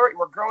woman's sport.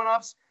 We're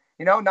grown-ups.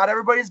 Not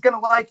everybody's going to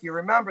like you.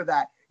 Remember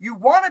that. You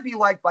want to be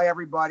liked by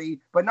everybody,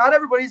 but not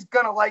everybody's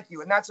going to like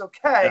you. And that's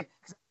okay. Yeah.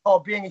 It's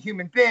called being a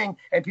human being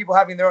and people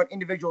having their own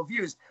individual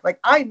views. Like,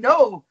 I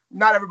know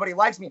not everybody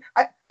likes me.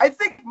 I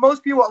think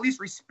most people at least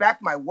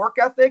respect my work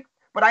ethic,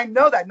 but I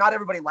know that not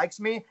everybody likes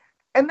me.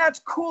 And that's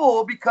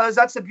cool because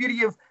that's the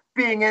beauty of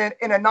being in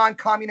a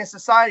non-communist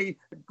society,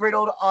 great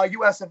old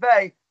US of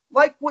A.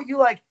 Like what you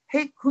like,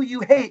 hate who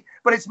you hate.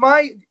 But it's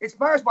my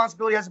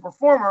responsibility as a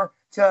performer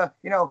to,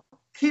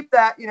 keep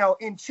that,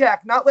 in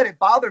check, not let it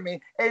bother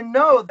me, and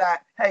know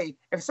that, hey,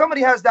 if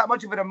somebody has that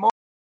much of an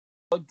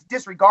emotional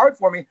disregard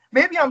for me,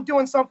 maybe I'm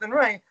doing something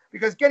right.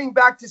 Because getting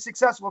back to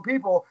successful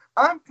people,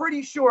 I'm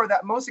pretty sure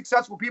that most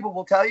successful people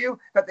will tell you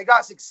that they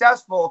got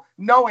successful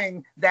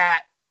knowing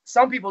that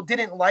some people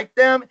didn't like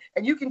them.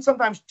 And you can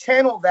sometimes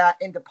channel that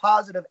into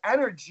positive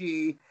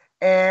energy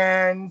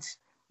and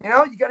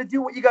you got to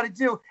do what you got to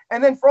do.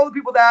 And then for all the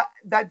people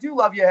that do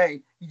love you,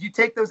 hey, you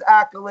take those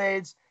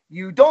accolades.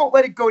 You don't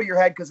let it go to your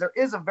head because there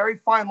is a very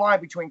fine line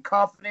between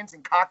confidence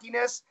and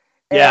cockiness.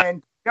 Yeah.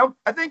 And,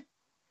 I think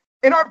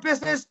in our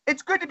business,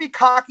 it's good to be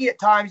cocky at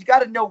times. You got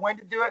to know when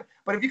to do it.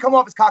 But if you come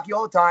off as cocky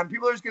all the time,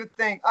 people are just going to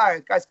think, all right,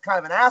 this guy's kind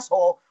of an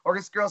asshole or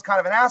this girl's kind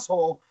of an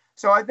asshole.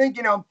 So I think,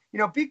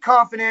 be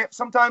confident.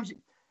 Sometimes,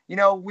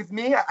 with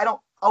me, I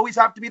don't always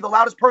have to be the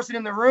loudest person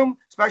in the room,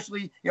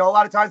 especially, a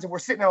lot of times if we're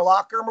sitting in a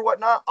locker room or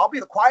whatnot, I'll be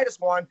the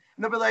quietest one.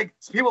 And they'll be like,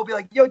 people will be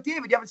like, yo,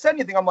 David, you haven't said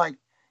anything. I'm like,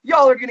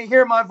 y'all are going to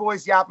hear my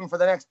voice yapping for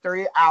the next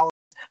 3 hours.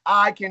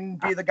 I can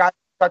be the guy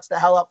that shuts the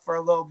hell up for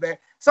a little bit.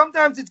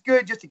 Sometimes it's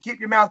good just to keep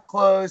your mouth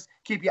closed,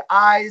 keep your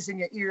eyes and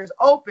your ears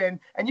open.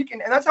 And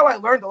that's how I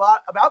learned a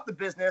lot about the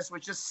business,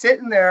 was just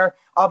sitting there,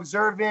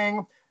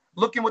 observing,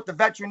 looking what the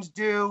veterans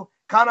do,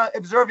 kind of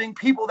observing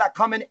people that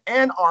come in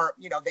and are,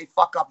 they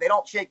fuck up. They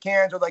don't shake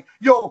hands or like,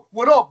 yo,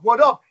 what up?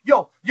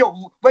 Yo,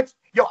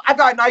 I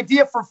got an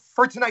idea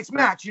for tonight's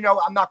match.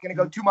 I'm not going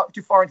to go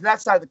too far into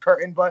that side of the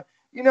curtain, but,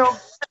 you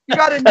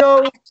got to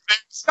know.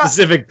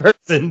 Specific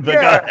person, but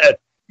yeah, go ahead.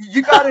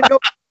 You got to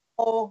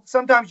know.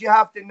 Sometimes you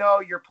have to know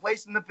your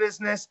place in the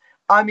business.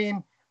 I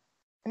mean,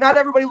 not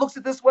everybody looks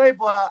at it this way,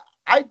 but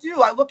I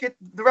do. I look at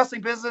the wrestling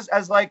business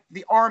as like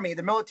the army,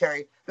 the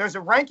military. There's a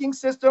ranking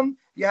system.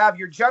 You have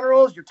your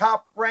generals, your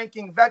top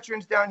ranking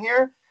veterans down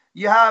here.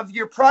 You have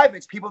your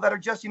privates, people that are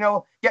just,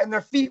 getting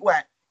their feet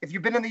wet. If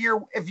you've been in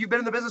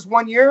the business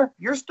 1 year,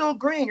 you're still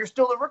green. You're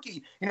still a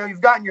rookie.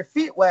 You've gotten your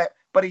feet wet,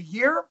 but a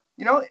year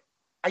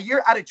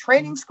out of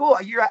training school,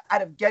 a year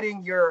out of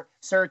getting your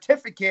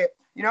certificate,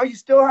 you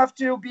still have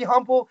to be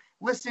humble,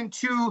 listen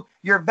to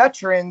your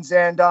veterans.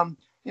 And,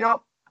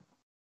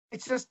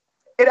 it's just,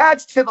 it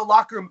adds to the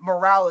locker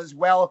morale as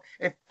well.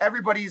 If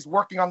everybody's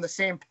working on the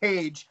same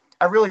page,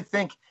 I really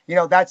think,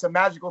 that's a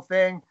magical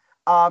thing.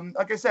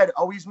 Like I said,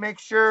 always make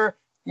sure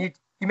you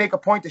make a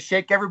point to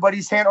shake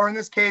everybody's hand, or in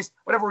this case,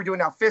 whatever we're doing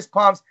now, fist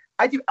pumps.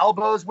 I do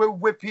elbows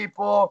with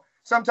people.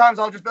 Sometimes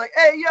I'll just be like,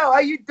 hey, yo, how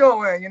you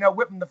doing?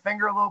 Whip them the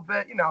finger a little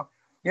bit,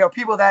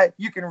 people that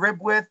you can rib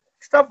with,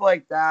 stuff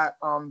like that.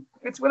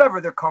 It's whatever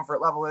their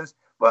comfort level is.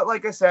 But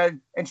like I said,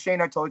 and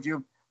Shane, I told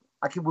you,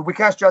 we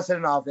can't stress it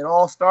enough. It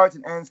all starts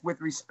and ends with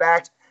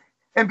respect.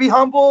 And be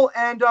humble.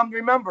 And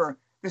remember,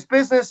 this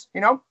business,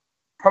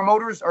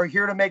 promoters are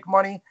here to make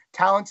money.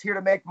 Talent's here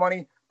to make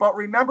money. But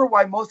remember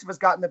why most of us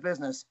got in the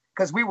business.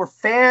 Because we were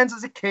fans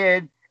as a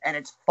kid, and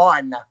it's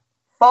fun.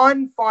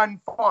 Fun, fun,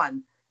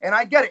 fun. And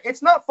I get it.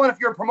 It's not fun if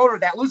you're a promoter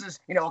that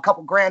loses, a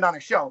couple grand on a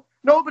show.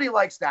 Nobody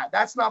likes that.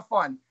 That's not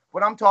fun.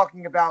 What I'm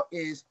talking about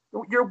is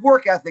your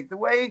work ethic, the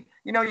way,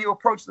 you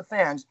approach the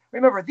fans.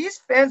 Remember, these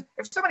fans,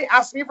 if somebody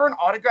asks me for an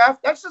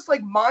autograph, that's just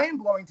like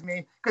mind-blowing to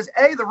me. Because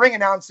the ring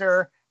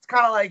announcer, it's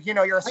kind of like,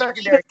 you're a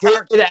secondary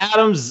character. David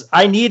Adams,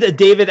 I need a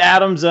David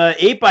Adams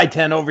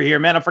 8x10 over here,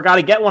 man. I forgot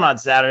to get one on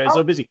Saturday. I'm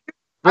so busy.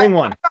 Bring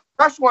one. I got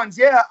fresh ones,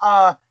 yeah.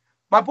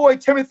 My boy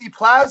Timothy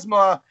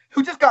Plasma,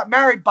 who just got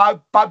married, by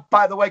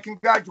the way,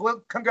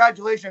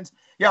 congratulations.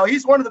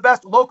 He's one of the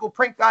best local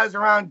print guys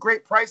around,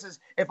 great prices.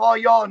 If all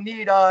y'all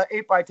need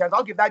 8x10s,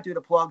 I'll give that dude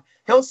a plug.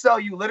 He'll sell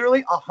you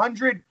literally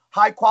 100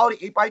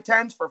 high-quality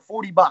 8x10s for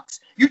 $40.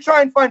 You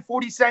try and find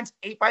 40 cents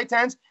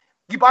 8x10s,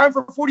 you buy them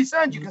for 40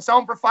 cents, you can sell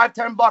them for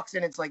 $5-10,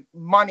 and it's like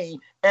money.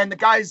 And the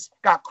guy's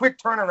got quick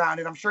turnaround,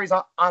 and I'm sure he's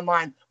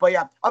online. But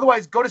yeah,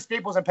 otherwise, go to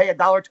Staples and pay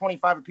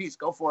 $1.25 a piece.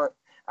 Go for it.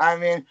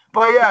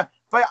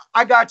 But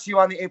I got you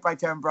on the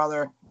 8x10,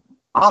 brother.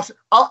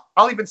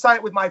 I'll even sign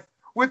it with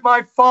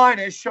my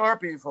finest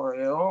Sharpie for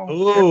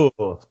you.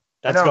 Ooh,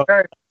 that's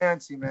very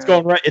fancy, man.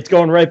 It's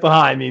going right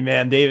behind me,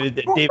 man.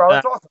 David, Cool, bro,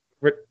 that's awesome.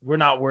 We're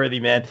not worthy,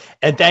 man.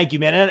 And thank you,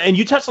 man. And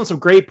you touched on some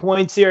great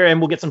points here,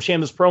 and we'll get some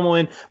shameless promo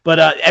in. But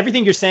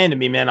everything you're saying to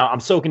me, man, I'm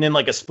soaking in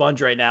like a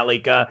sponge right now.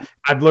 Like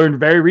I've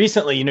learned very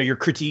recently, your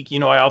critique.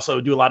 I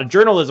also do a lot of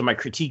journalism. I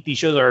critique these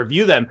shows, I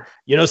review them.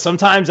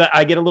 Sometimes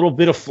I get a little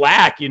bit of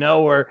flack,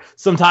 or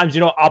sometimes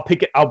I'll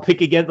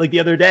pick again. Like the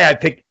other day,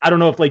 I don't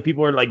know if like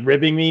people are like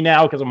ribbing me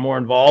now because I'm more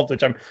involved,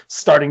 which I'm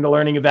starting to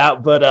learning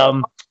about. But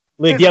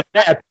like the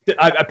other day,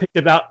 I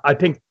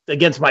picked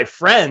against my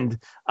friend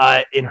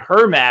in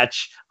her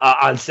match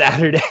on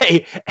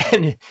Saturday,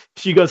 and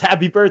she goes,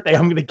 "Happy birthday!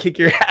 I'm gonna kick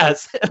your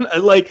ass."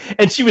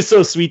 And she was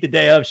so sweet the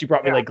day of. She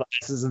brought me like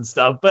glasses and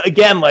stuff. But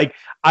again, like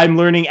I'm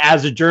learning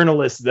as a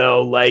journalist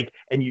though, like,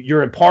 and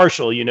you're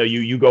impartial.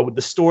 You go with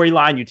the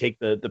storyline. You take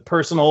the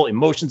personal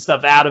emotion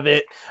stuff out of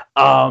it,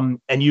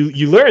 and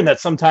you learn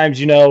that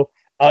sometimes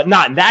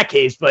not in that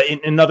case, but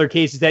in other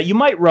cases that you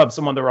might rub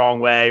someone the wrong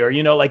way, or,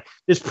 like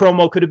this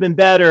promo could have been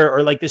better,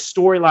 or like this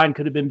storyline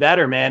could have been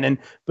better, man.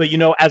 But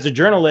as a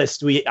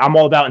journalist, I'm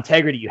all about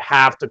integrity. You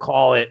have to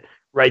call it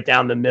right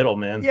down the middle,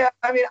 man. Yeah.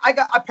 I mean, I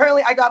got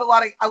a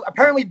lot of,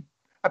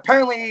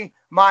 apparently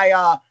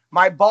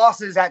my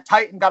bosses at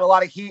Titan got a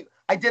lot of heat.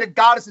 I did a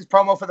Goddesses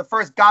promo for the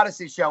first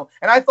Goddesses show,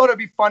 and I thought it'd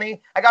be funny.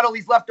 I got all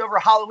these leftover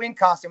Halloween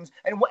costumes,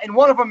 and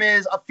one of them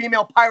is a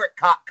female pirate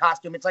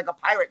costume. It's like a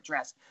pirate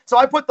dress. So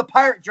I put the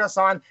pirate dress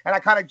on, and I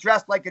kind of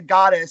dressed like a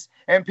goddess,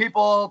 and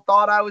people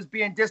thought I was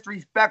being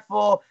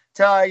disrespectful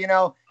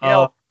to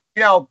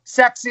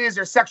sexes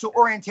or sexual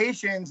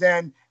orientations,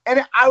 and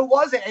I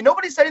wasn't. And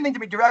nobody said anything to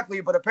me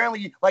directly, but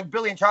apparently, like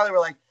Billy and Charlie were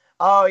like,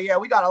 "Oh yeah,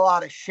 we got a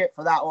lot of shit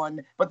for that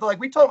one." But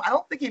we told him, I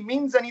don't think he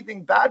means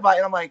anything bad by it.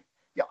 And I'm like,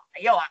 yo.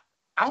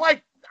 I'm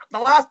like the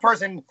last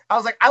person. I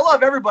was like, I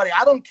love everybody.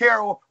 I don't care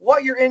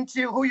what you're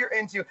into, who you're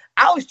into.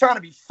 I was trying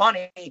to be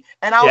funny,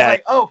 and I was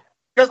like, oh,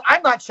 because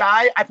I'm not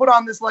shy. I put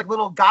on this like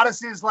little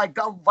Goddesses like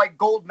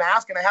gold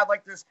mask, and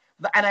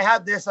I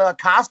had this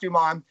costume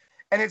on,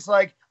 and it's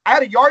like I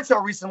had a yard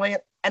sale recently,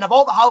 and of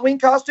all the Halloween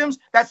costumes,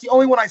 that's the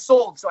only one I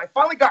sold. So I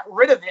finally got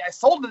rid of it. I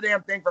sold the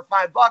damn thing for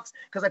 $5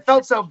 because I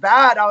felt so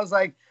bad. I was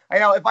like,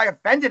 if I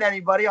offended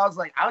anybody, I was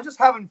just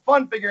having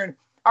fun figuring,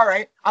 all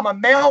right, I'm a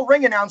male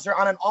ring announcer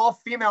on an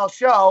all-female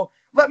show.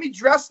 Let me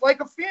dress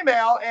like a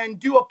female and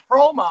do a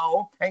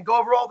promo and go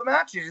over all the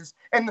matches.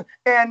 And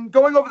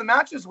going over the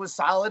matches was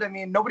solid. I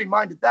mean, nobody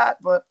minded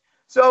that. But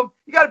so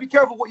you got to be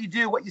careful what you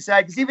do, what you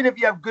say, because even if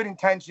you have good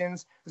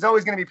intentions, there's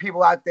always going to be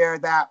people out there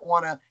that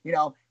want to,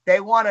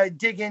 they want to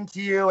dig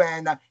into you.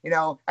 And,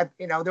 there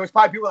was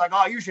probably people like,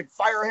 oh, you should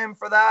fire him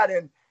for that.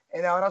 And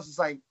I was just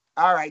like,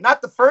 all right,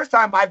 not the first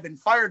time I've been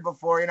fired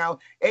before.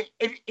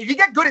 If you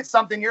get good at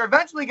something, you're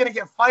eventually going to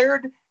get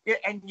fired,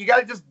 and you got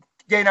to just,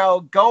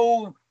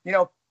 go,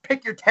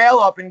 pick your tail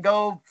up and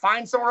go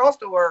find somewhere else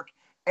to work.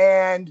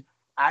 And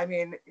I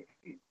mean,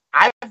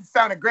 I've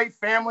found a great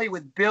family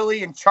with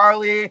Billy and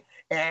Charlie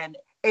and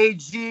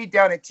AG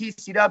down at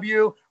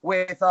TCW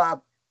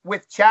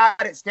with Chad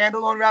at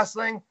Standalone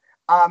Wrestling.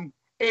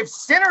 If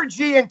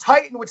Synergy and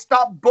Titan would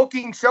stop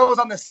booking shows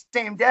on the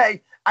same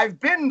day,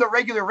 I've been the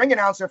regular ring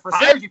announcer for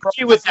Synergy. I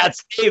agree with that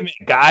statement,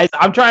 guys.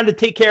 I'm trying to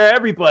take care of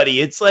everybody.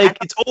 It's like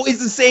it's always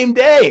the same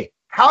day.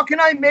 How can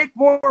I make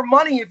more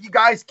money if you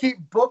guys keep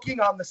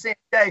booking on the same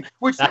day?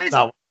 Which leads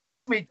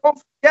me,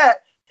 don't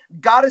forget,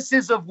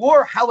 Goddesses of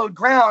War, Hallowed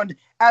Ground,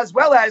 as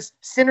well as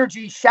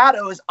Synergy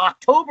Shadows,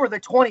 October the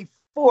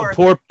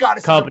 24th.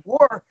 Goddesses of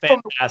War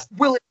from the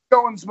Willie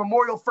Jones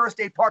Memorial First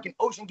Aid Park in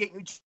Ocean Gate,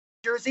 New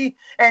Jersey,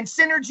 and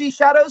Synergy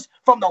Shadows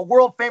from the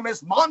world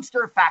famous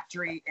Monster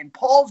Factory in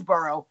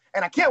Paulsboro.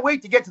 And I can't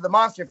wait to get to the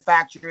Monster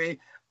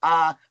Factory.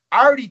 I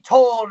already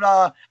told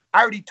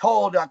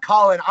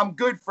Colin I'm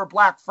good for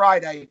Black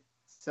Friday.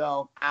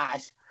 So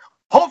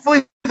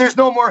hopefully there's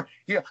no more.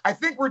 I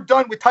think we're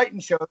done with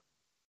Titan shows.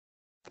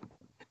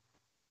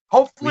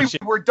 Hopefully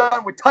we're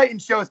done with Titan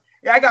shows.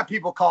 Yeah, I got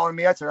people calling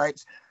me. That's all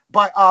right.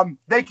 But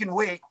they can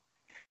wait.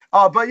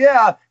 But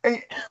yeah,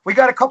 we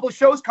got a couple of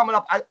shows coming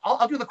up.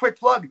 I'll do the quick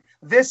plug.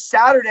 This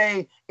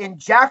Saturday in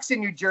Jackson,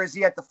 New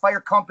Jersey at the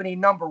Fire Company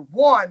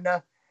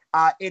 #1,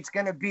 it's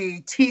going to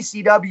be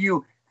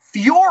TCW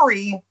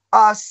Fury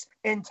Us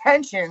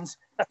Intentions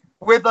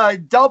with a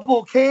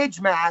double cage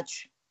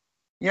match.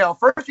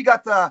 First we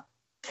got the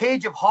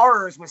Cage of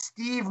Horrors with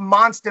Steve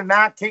Monster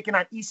Mac taking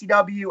on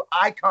ECW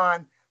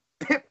icon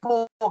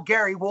Pitbull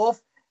Gary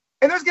Wolf.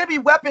 And there's going to be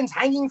weapons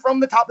hanging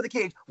from the top of the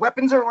cage,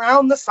 weapons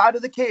around the side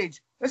of the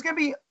cage. There's going to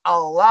be a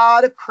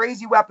lot of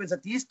crazy weapons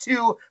that these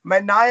two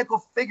maniacal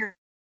figures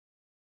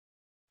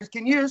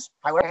can use.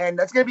 And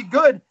that's going to be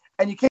good.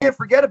 And you can't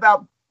forget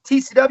about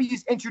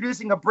TCW's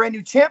introducing a brand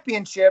new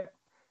championship,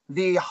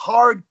 the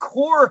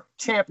Hardcore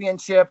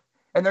Championship.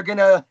 And they're going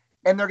to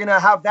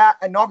have that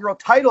inaugural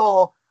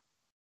title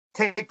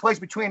take place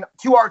between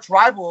two arch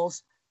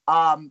rivals.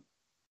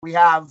 We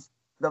have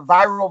the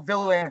viral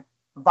villain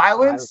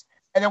Violence.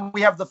 And then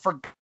we have the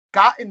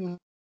forgotten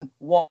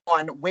one,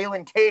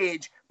 Waylon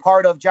Cage,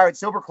 part of Jared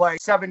Silverclay,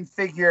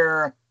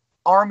 7-figure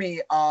army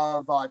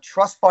of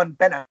trust fund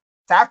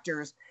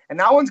benefactors. And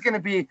that one's gonna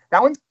be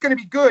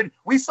good.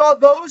 We saw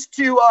those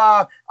two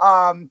lock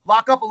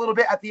up a little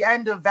bit at the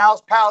end of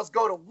Val's Pals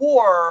Go to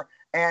War,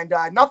 and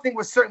nothing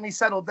was certainly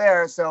settled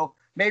there. So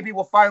maybe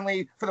we'll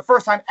finally, for the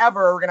first time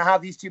ever, we're gonna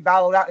have these two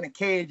battle out in a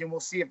cage, and we'll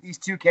see if these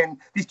two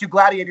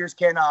gladiators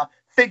can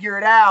figure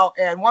it out,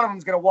 and one of them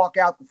is going to walk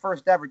out the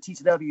first ever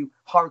TCW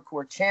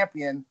Hardcore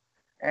Champion.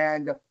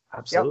 And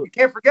absolutely, you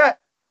can't forget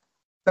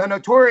the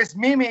notorious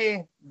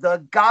Mimi,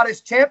 the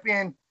Goddess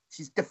Champion.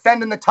 She's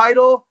defending the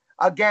title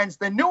against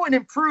the new and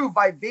improved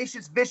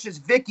Vivacious Vicious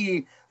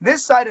Vicky.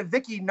 This side of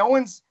Vicky, no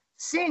one's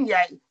seen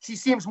yet. She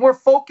seems more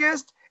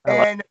focused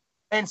and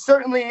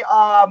certainly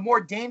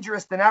more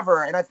dangerous than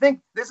ever. And I think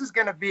this is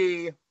going to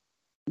be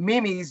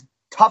Mimi's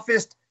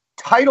toughest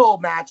title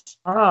match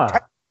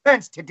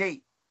defense to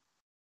date.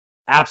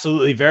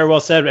 Absolutely. Very well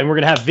said. And we're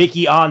going to have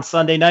Vicky on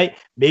Sunday night,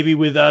 maybe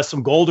with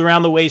some gold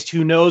around the waist.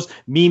 Who knows?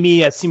 Mimi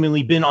has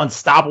seemingly been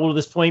unstoppable to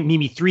this point.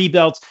 Mimi 3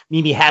 belts.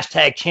 Mimi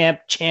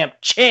 #champ.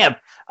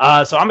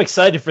 So I'm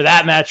excited for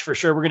that match for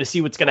sure. We're going to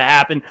see what's going to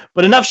happen.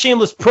 But enough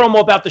shameless promo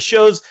about the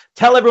shows.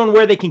 Tell everyone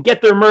where they can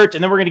get their merch.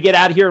 And then we're going to get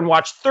out of here and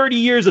watch 30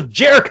 years of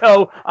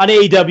Jericho on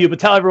AEW. But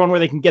tell everyone where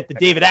they can get the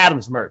David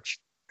Adams merch.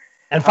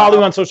 And follow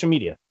you on social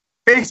media.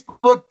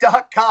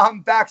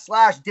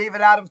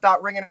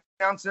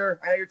 Facebook.com/DavidAdams.ringannouncer.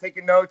 I know you're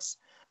taking notes.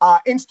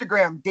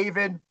 Instagram,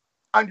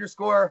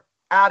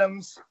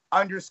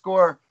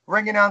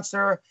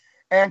 David_Adams_ring-announcer.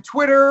 And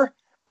Twitter,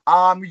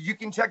 you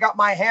can check out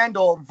my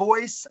handle,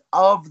 Voice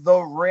of the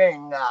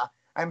Ring.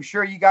 I'm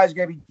sure you guys are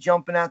going to be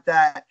jumping at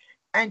that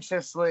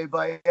anxiously,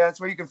 but yeah, that's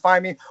where you can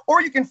find me.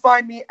 Or you can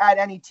find me at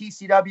any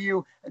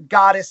TCW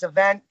Goddess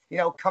event,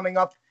 coming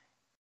up.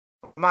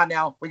 Come on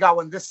now. We got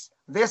one this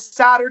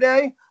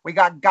Saturday. We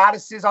got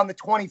Goddesses on the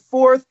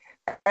 24th.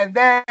 And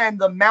then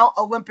the Mount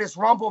Olympus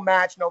Rumble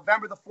match,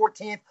 November the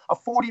 14th, a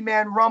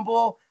 40-man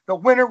Rumble. The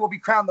winner will be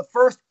crowned the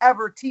first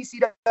ever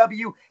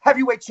TCW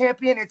heavyweight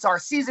champion. It's our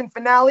season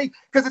finale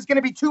because it's going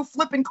to be too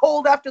flipping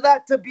cold after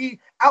that to be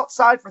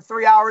outside for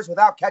 3 hours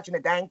without catching a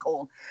dang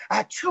cold.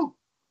 Achoo.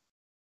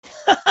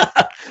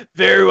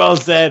 Very well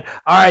said.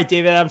 All right,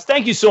 David Adams,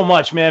 thank you so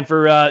much, man,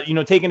 for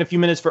taking a few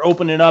minutes for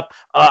opening up.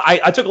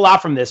 I took a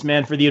lot from this,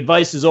 man, for the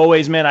advice as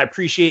always, man. I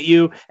appreciate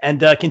you,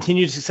 and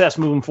continued success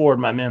moving forward,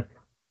 my man.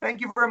 Thank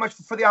you very much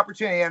for the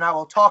opportunity, and I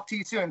will talk to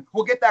you soon.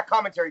 We'll get that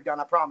commentary done,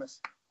 I promise.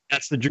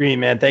 That's the dream,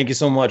 man. Thank you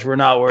so much. We're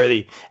not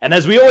worthy. And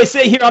as we always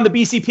say here on the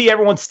BCP,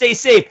 everyone stay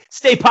safe,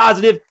 stay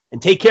positive,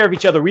 and take care of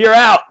each other. We are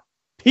out.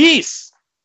 Peace.